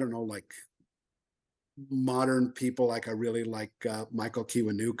 I don't know, like modern people, like I really like Michael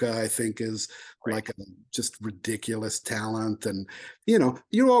Kiwanuka, I think is like a just ridiculous talent. And,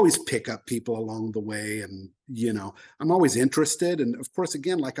 you always pick up people along the way and, I'm always interested. And of course,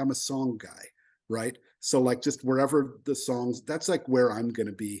 again, like I'm a song guy, right? So like just wherever the songs, that's like where I'm going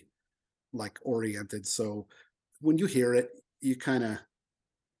to be like oriented. So when you hear it, you kind of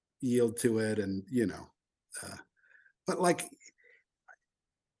yield to it and, but like,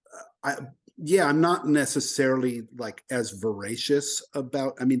 I'm not necessarily like as voracious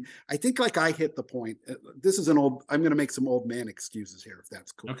about, I mean, I think like I hit the point, I'm going to make some old man excuses here, if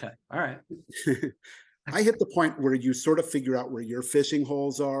that's cool. Okay. All right. I hit the point where you sort of figure out where your fishing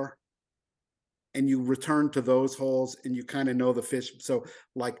holes are and you return to those holes and you kind of know the fish. So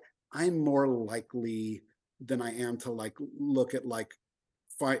like, I'm more likely than I am to like, look at like,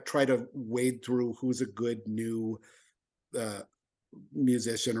 try to wade through who's a good new,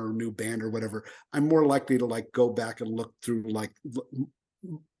 musician or new band or whatever. I'm more likely to like go back and look through like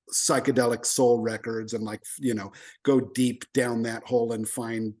psychedelic soul records and like, go deep down that hole and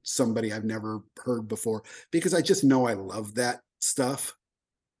find somebody I've never heard before, because I just know I love that stuff,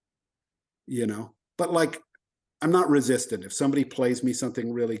 but like, I'm not resistant. If somebody plays me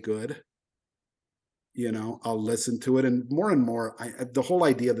something really good, I'll listen to it. And more, the whole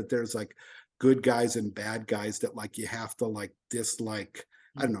idea that there's like good guys and bad guys that like you have to like dislike.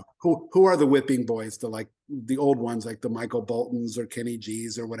 I don't know who are the whipping boys, to like the old ones, like the Michael Boltons or Kenny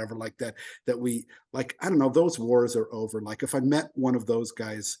G's or whatever like that we like. I don't know, those wars are over. Like if I met one of those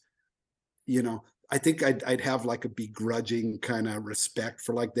guys, I think I'd have like a begrudging kind of respect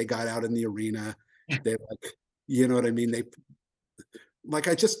for like they got out in the arena. They like, you know what I mean? They like,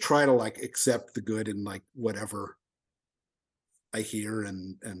 I just try to like accept the good in like whatever I hear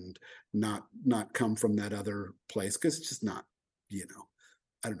and not come from that other place, because it's just not you know,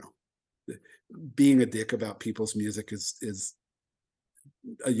 I don't know. Being a dick about people's music is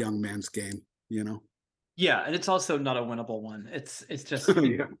a young man's game, you know. Yeah, and it's also not a winnable one. It's just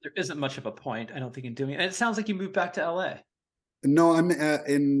Yeah. there isn't much of a point, I don't think, in doing it. And it sounds like you moved back to LA. No, I'm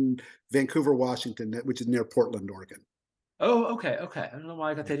in Vancouver, Washington, which is near Portland, Oregon. Oh, okay, okay. I don't know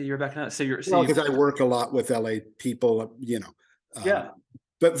why I got the idea you're back now. So Well, because I work a lot with LA people, you know. yeah.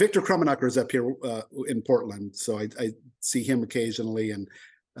 But Victor Krummenacher is up here in Portland, so I see him occasionally, and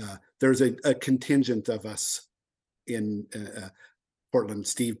there's a contingent of us in Portland.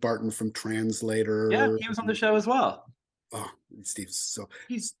 Steve Barton from Yeah, Translator. he was on the show as well. Oh, Steve's so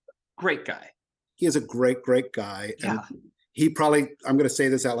He's a great guy. he is a great guy, and Yeah. he probably, I'm going to say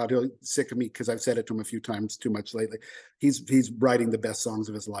this out loud, he'll sick of me because I've said it to him a few times too much lately. He's writing the best songs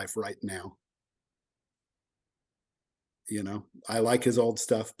of his life right now. You know, I like his old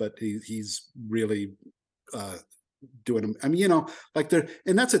stuff, but he's really doing them. I mean, you know, like there,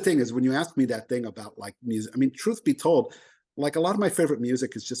 and that's the thing is when you ask me that thing about like music, I mean, truth be told, like a lot of my favorite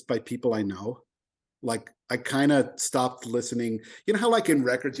music is just by people I know. Like I kind of stopped listening. You know how like in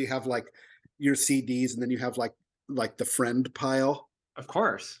records you have like your CDs and then you have like the friend pile Of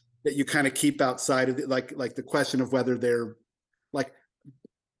course. that you kind of keep outside of it, like the question of whether they're like,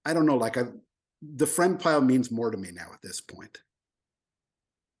 I don't know, like the friend pile means more to me now at this point.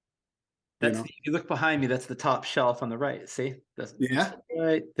 You know? If you look behind me, that's the top shelf on the right. See? That's Yeah.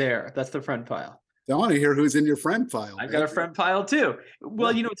 right there. That's the friend pile. I want to hear who's in your friend pile. I've got a friend pile too.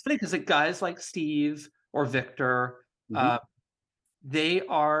 Well, Yeah. you know, it's funny because like guys like Steve or Victor, Mhm. they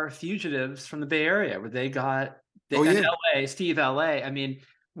are fugitives from the Bay Area where they Oh, yeah. LA, Steve LA. I mean,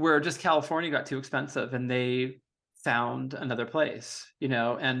 where just California got too expensive and they found another place, you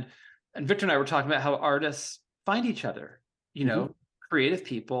know, and Victor and I were talking about how artists find each other, you know, Mhm. creative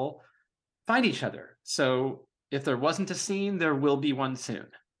people find each other. So if there wasn't a scene, there will be one soon,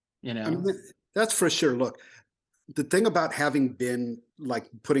 you I mean, know? that's for sure. Look, the thing about having been like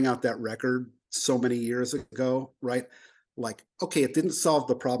putting out that record so many years ago, right? Like, okay, it didn't solve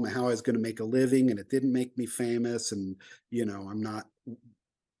the problem of how I was going to make a living and it didn't make me famous and, you know, I'm not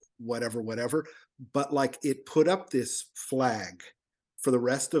whatever. But like it put up this flag for the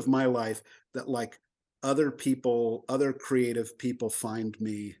rest of my life that like other people, other creative people find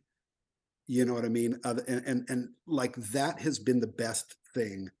me, you know what I mean? And like that has been the best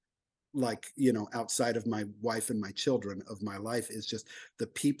thing, like, you know, outside of my wife and my children, of my life, is just the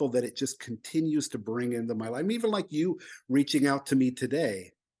people that it just continues to bring into my life. I mean, even like you reaching out to me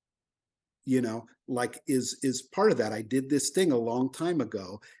today, you know, like is part of that. I did this thing a long time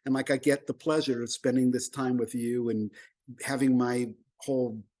ago, and like I get the pleasure of spending this time with you and having my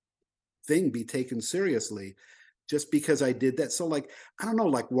whole thing be taken seriously just because I did that. So like, I don't know,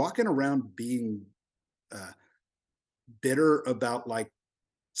 like walking around being uh bitter about like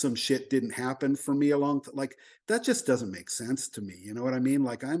some shit didn't happen for me like that just doesn't make sense to me. You know what I mean?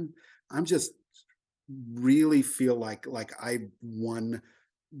 Like I'm just really feel like I won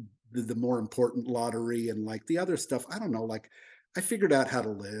the more important lottery, and like the other stuff, I don't know, like I figured out how to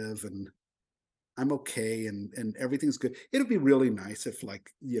live and I'm okay, and everything's good. It'd be really nice if like,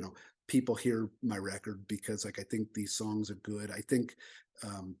 you know, people hear my record because like I think these songs are good. I think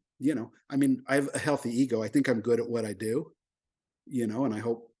you know, I mean, I have a healthy ego. I think I'm good at what I do, you know, and I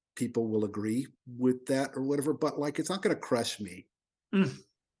hope people will agree with that or whatever, but like it's not going to crush me, Mm.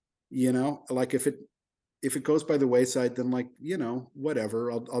 you know, like if it goes by the wayside, then like, you know,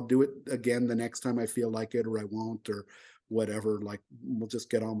 whatever, I'll do it again the next time I feel like it, or I won't, or whatever, like we'll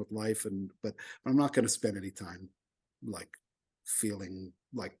just get on with life. And but I'm not going to spend any time like feeling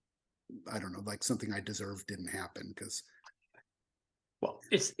like, I don't know, like something I deserve didn't happen, because Well,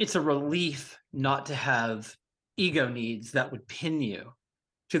 it's a relief not to have ego needs that would pin you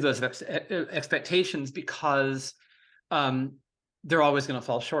to those expectations, because um, they're always going to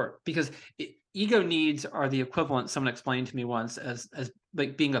fall short. Because ego needs are the equivalent, someone explained to me once, as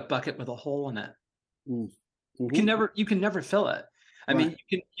like being a bucket with a hole in it. mm-hmm. You can never fill it. I Right.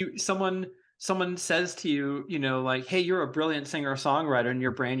 mean, someone says to you, you know, like, hey, you're a brilliant singer songwriter. In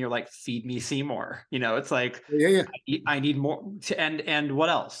your brain, you're like, feed me Seymour. You know, it's like, Yeah. I need more to end. And what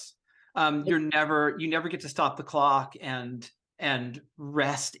else? You never get to stop the clock and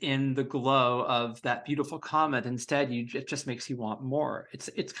rest in the glow of that beautiful comment. Instead, it just makes you want more.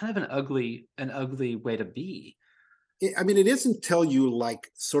 It's kind of an ugly way to be. I mean, it is until you like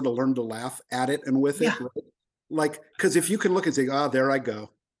sort of learn to laugh at it and with it, Yeah. right? Like, because if you can look and say, oh, there I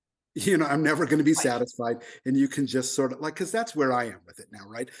go, you know, I'm never going to be satisfied. And you can just sort of like, because that's where I am with it now,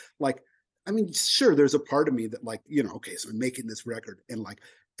 right? Like, I mean, sure, there's a part of me that like, you know, okay, so I'm making this record, and like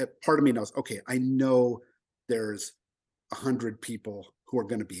a part of me knows, okay, I know there's 100 people who are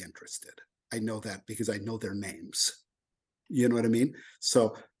going to be interested. I know that because I know their names. You know what I mean?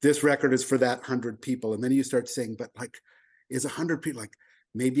 So this record is for that 100 people. And then you start saying, but like, is 100 people, like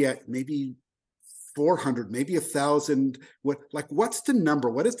maybe 400, maybe 1,000? What's the number?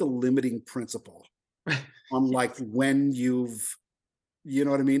 What is the limiting principle on like when you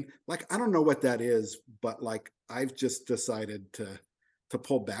know what I mean? Like, I don't know what that is, but like, I've just decided to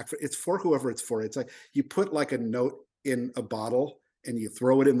pull back. It's for whoever it's for. It's like you put like a note in a bottle and you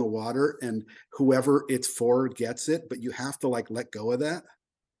throw it in the water, and whoever it's for gets it, but you have to like let go of that,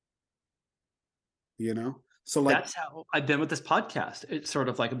 you know? So like, That's how I've been with this podcast. It's sort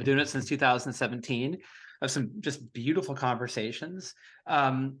of like I've been doing it since 2017 of some just beautiful conversations.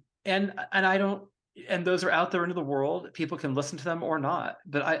 And I don't, and those are out there into the world. People can listen to them or not.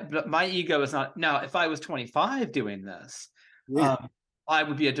 But my ego is not. Now, if I was 25 doing this, yeah, I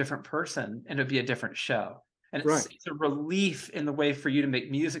would be a different person and it would be a different show. And right. it's a relief in the way for you to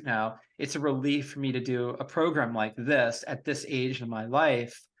make music now. It's a relief for me to do a program like this at this age in my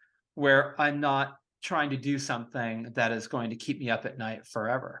life where I'm not trying to do something that is going to keep me up at night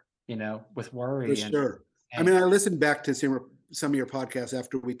forever, with For worry and sure. I mean, angst. I listened back to some of your podcasts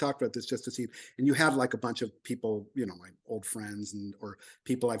after we talked about this just to see, and you had like a bunch of people, my old friends or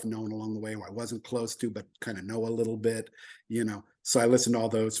people I've known along the way who I wasn't close to, but kind of know a little bit, So I listened to all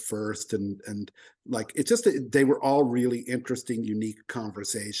those first, and like it's just they were all really interesting, unique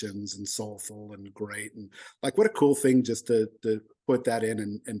conversations and soulful and great, and like what a cool thing just to put that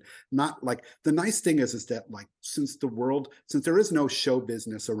in and not like the nice thing is that like since there is no show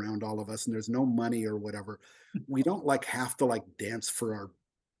business around all of us and there's no money or whatever, we don't like have to like dance for our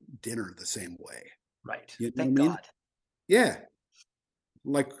dinner the same way. Right. You know what I Thank mean? God. Yeah.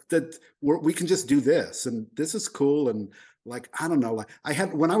 Like that we can just do this and this is cool. And like, I don't know, like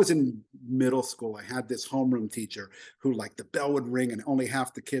when I was in middle school, I had this homeroom teacher who like the bell would ring and only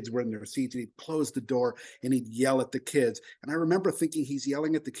half the kids were in their seats, and he'd close the door and he'd yell at the kids. And I remember thinking he's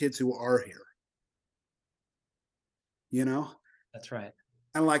yelling at the kids who are here, you know? That's right.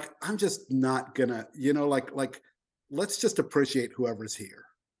 And like, I'm just not gonna, like, let's just appreciate whoever's here.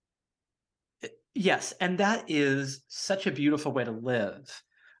 Yes, and that is such a beautiful way to live.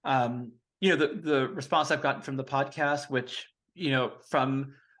 The response I've gotten from the podcast, which,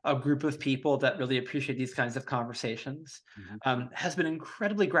 from a group of people that really appreciate these kinds of conversations, has been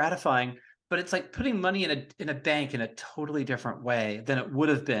incredibly gratifying. But it's like putting money in a bank in a totally different way than it would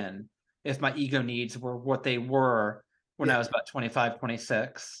have been if my ego needs were what they were when I was about 25,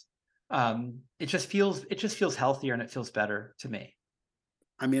 26. It just feels healthier and it feels better to me.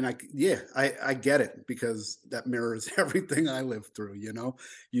 I mean, I get it because that mirrors everything I lived through, you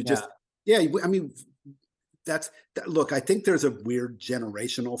just, I mean, look, I think there's a weird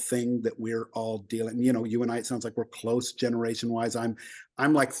generational thing that we're all dealing, you and I, it sounds like we're close generation wise. I'm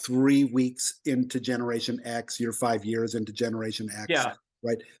like 3 weeks into Generation X, you're 5 years into Generation X. Yeah.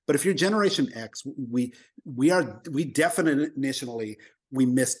 Right. But if you're Generation X, we definitionally, we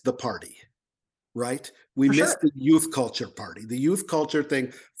missed the party. Right. We missed the youth culture party. The youth culture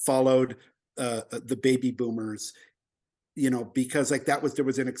thing followed the baby boomers, because like there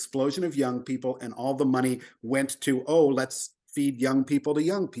was an explosion of young people and all the money went to, let's feed young people to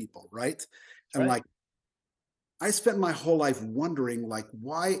young people. Right. And like, I spent my whole life wondering like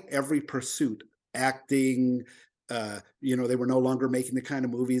why every pursuit, acting, they were no longer making the kind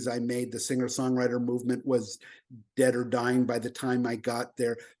of movies I made. The singer-songwriter movement was dead or dying by the time I got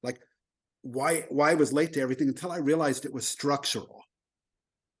there. Like, why I was late to everything until I realized it was structural,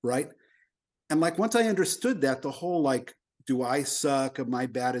 right? And like once I understood that, the whole like, do I suck? Am I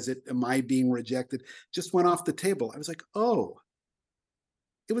bad? Am I being rejected? Just went off the table. I was like, oh,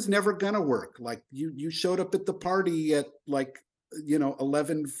 it was never gonna work. Like you showed up at the party at like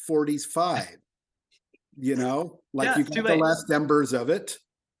 11:45, like you got the last embers of it,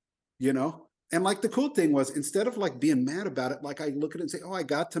 And like the cool thing was, instead of like being mad about it, like I look at it and say, oh, I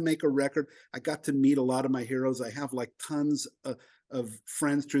got to make a record. I got to meet a lot of my heroes. I have like tons of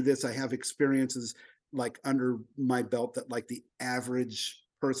friends through this. I have experiences like under my belt that like the average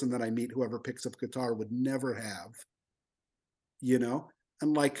person that I meet, whoever picks up guitar, would never have,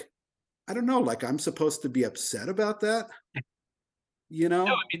 And like, I don't know, like I'm supposed to be upset about that, No,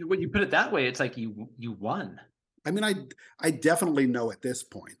 I mean, when you put it that way, it's like you won. I mean, I definitely know at this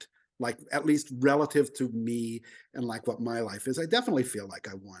point, like at least relative to me and like what my life is, I definitely feel like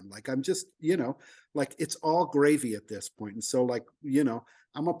I won. Like I'm just, like it's all gravy at this point. And so like,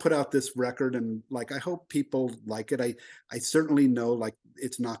 I'm gonna put out this record and like I hope people like it. I certainly know like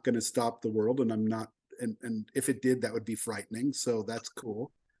it's not gonna stop the world, and I'm not, and if it did, that would be frightening. So that's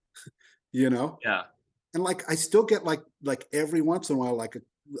cool. Yeah. and like I still get like every once in a while like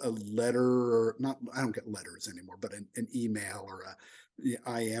a letter, or not, I don't get letters anymore, but an email or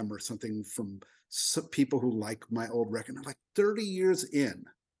a IM or something from some people who like my old record. I'm like 30 years in,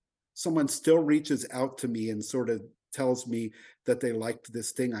 someone still reaches out to me and sort of tells me that they liked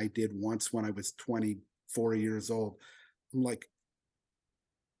this thing I did once when I was 24 years old. I'm like,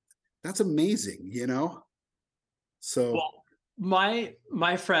 that's amazing, you know? So Well,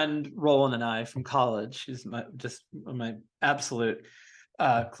 my friend Roland and I from college, who's just one of my absolute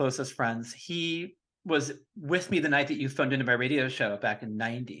closest friends, he was with me the night that you phoned into my radio show back in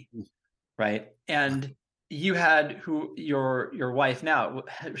 '90, right? And you had your wife now,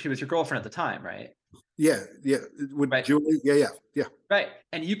 she was your girlfriend at the time, right? yeah, with Right. Julie, yeah. Right.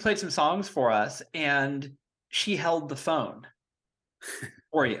 And you played some songs for us, and she held the phone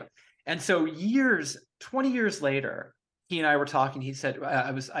for you. And so 20 years later, he and I were talking. He said,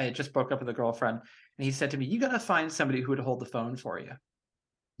 I had just broke up with a girlfriend, and he said to me, "You got to find somebody who would hold the phone for you."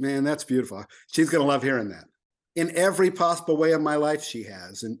 Man, that's beautiful. She's gonna love hearing that. In every possible way of my life, she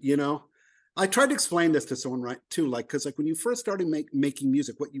has. And I tried to explain this to someone, right, too, like, because like when you first started making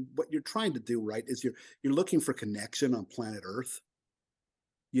music, what you're trying to do, right, is you're looking for connection on planet Earth.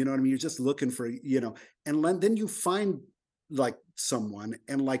 You know what I mean? You're just looking for, and then you find like someone,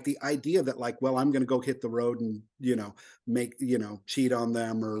 and like the idea that like, well, I'm gonna go hit the road and make cheat on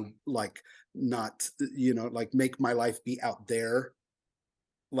them, or like not, like make my life be out there,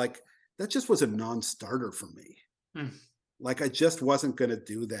 like that just was a non-starter for me. Hmm. Like I just wasn't going to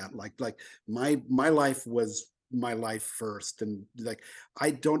do that. Like my life was my life first, and like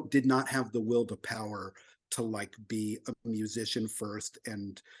I did not have the will to power to like be a musician first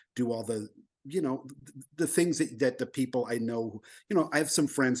and do all the the things that the people I know, I have some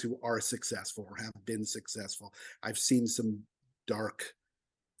friends who are successful or have been successful. I've seen some dark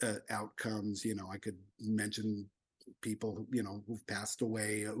outcomes. I could mention people who've passed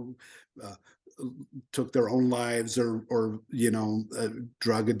away, who uh, took their own lives, or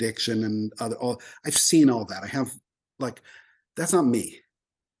drug addiction and I've seen all that. I have, like, that's not me,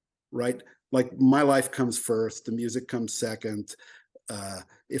 right? Like my life comes first, the music comes second.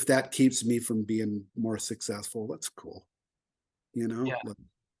 If that keeps me from being more successful, that's cool. Yeah, Like,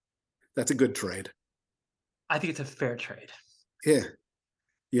 that's a good trade. I think it's a fair trade. Yeah,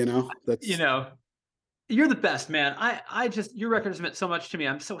 You that's know, you're the best, man. I just your record has meant so much to me.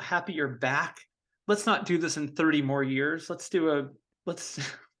 I'm so happy you're back. Let's not do this in 30 more years. Let's thanks,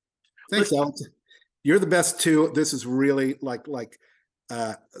 let's Alex. You're the best too. This is really like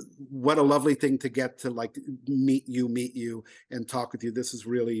uh what a lovely thing to get to like meet you and talk with you. This is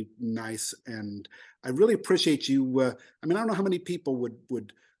really nice, and I really appreciate you. I mean, I don't know how many people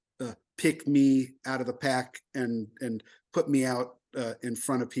would pick me out of the pack and put me out in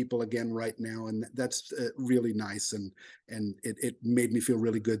front of people again right now, and that's really nice, and it made me feel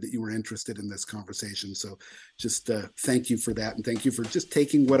really good that you were interested in this conversation. So just thank you for that, and thank you for just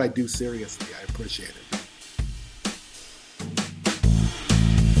taking what I do seriously. I appreciate it.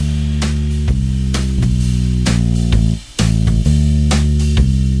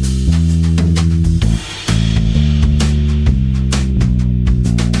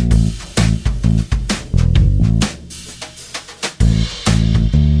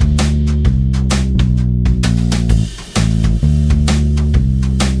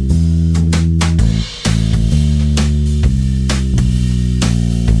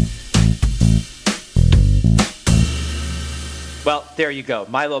 Well, there you go.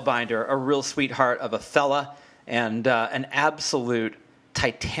 Milo Binder, a real sweetheart of a fella, and an absolute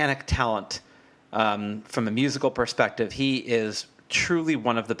titanic talent from a musical perspective. He is truly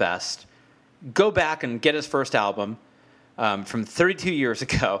one of the best. Go back and get his first album from 32 years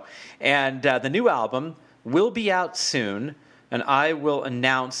ago. And the new album will be out soon, and I will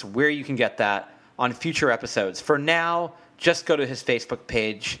announce where you can get that on future episodes. For now, just go to his Facebook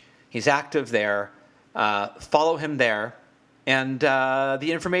page. He's active there. Follow him there. And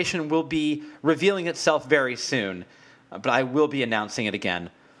the information will be revealing itself very soon. But I will be announcing it again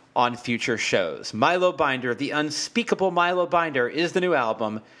on future shows. Milo Binder, The Unspeakable Milo Binder, is the new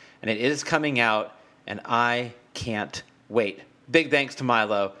album, and it is coming out, and I can't wait. Big thanks to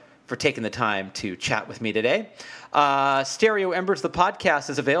Milo for taking the time to chat with me today. Stereo Embers, the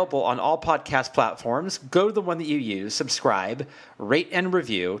podcast, is available on all podcast platforms. Go to the one that you use, subscribe, rate and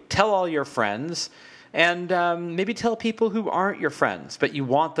review, tell all your friends, and maybe tell people who aren't your friends, but you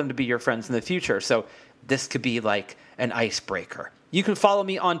want them to be your friends in the future. So this could be like an icebreaker. You can follow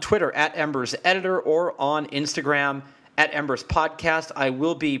me on Twitter at Embers Editor or on Instagram at Embers Podcast. I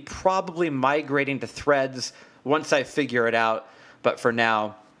will be probably migrating to Threads once I figure it out. But for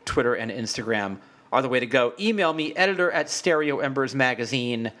now, Twitter and Instagram are the way to go. Email me,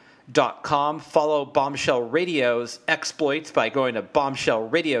 editor@stereoembersmagazine.com. Follow Bombshell Radio's exploits by going to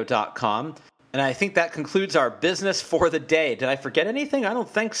bombshellradio.com. And I think that concludes our business for the day. Did I forget anything? I don't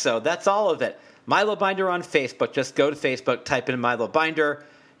think so. That's all of it. Milo Binder on Facebook. Just go to Facebook, type in Milo Binder,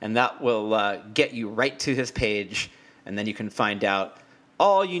 and that will get you right to his page. And then you can find out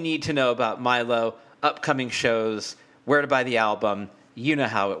all you need to know about Milo, upcoming shows, where to buy the album. You know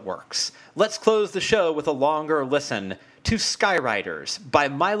how it works. Let's close the show with a longer listen to Skyriders by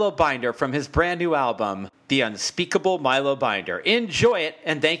Milo Binder from his brand new album, The Unspeakable Milo Binder. Enjoy it,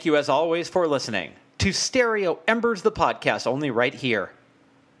 and thank you as always for listening to Stereo Embers, the podcast, only right here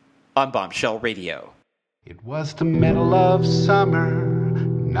on Bombshell Radio. It was the middle of summer,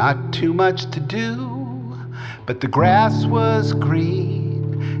 not too much to do, but the grass was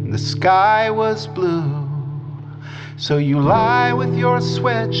green and the sky was blue. So you lie with your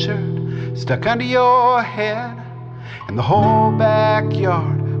sweatshirt stuck under your head, and the whole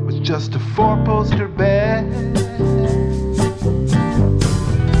backyard was just a four-poster bed.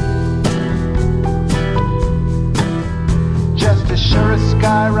 Just as sure as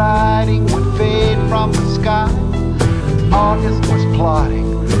skywriting would fade from the sky, August was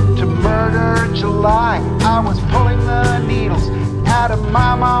plotting to murder July. I was pulling the needles out of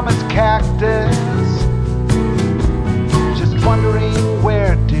my mama's cactus, just wondering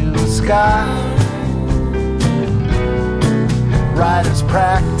where do sky riders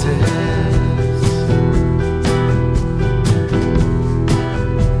practice.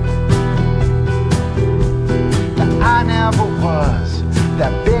 I never was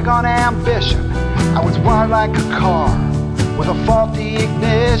that big on ambition. I was wired like a car with a faulty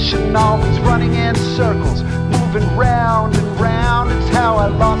ignition, always running in circles, moving round and round. It's how I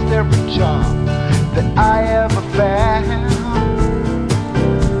lost every job that I ever found.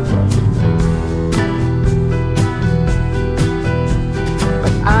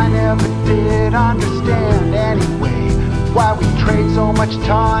 But I never did understand anyway why we trade so much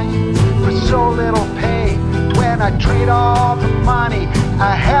time for so little pay, when I trade all the money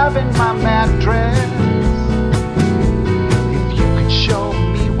I have in my mattress. If you could show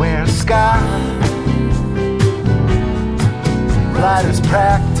me where sky riders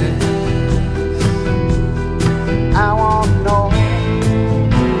practice, I wanna know,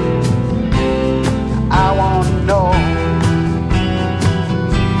 I wanna know,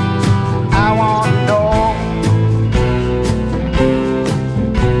 I wanna know.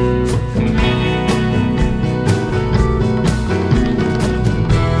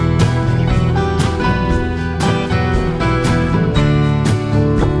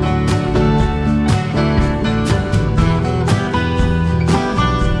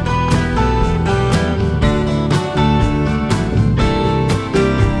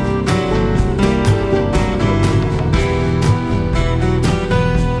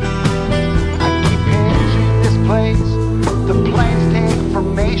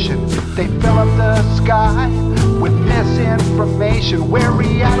 They fill up the sky with misinformation, where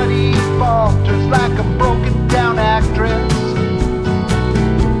reality falters like a broken down actress.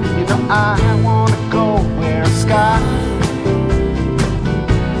 You know I wanna go where sky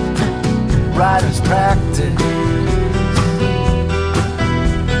riders practice.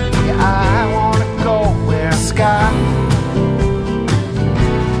 Yeah, I wanna go where sky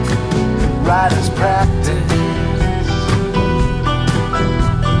riders practice.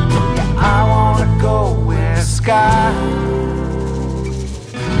 I wanna go where sky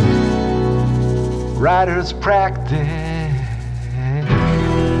riders practice.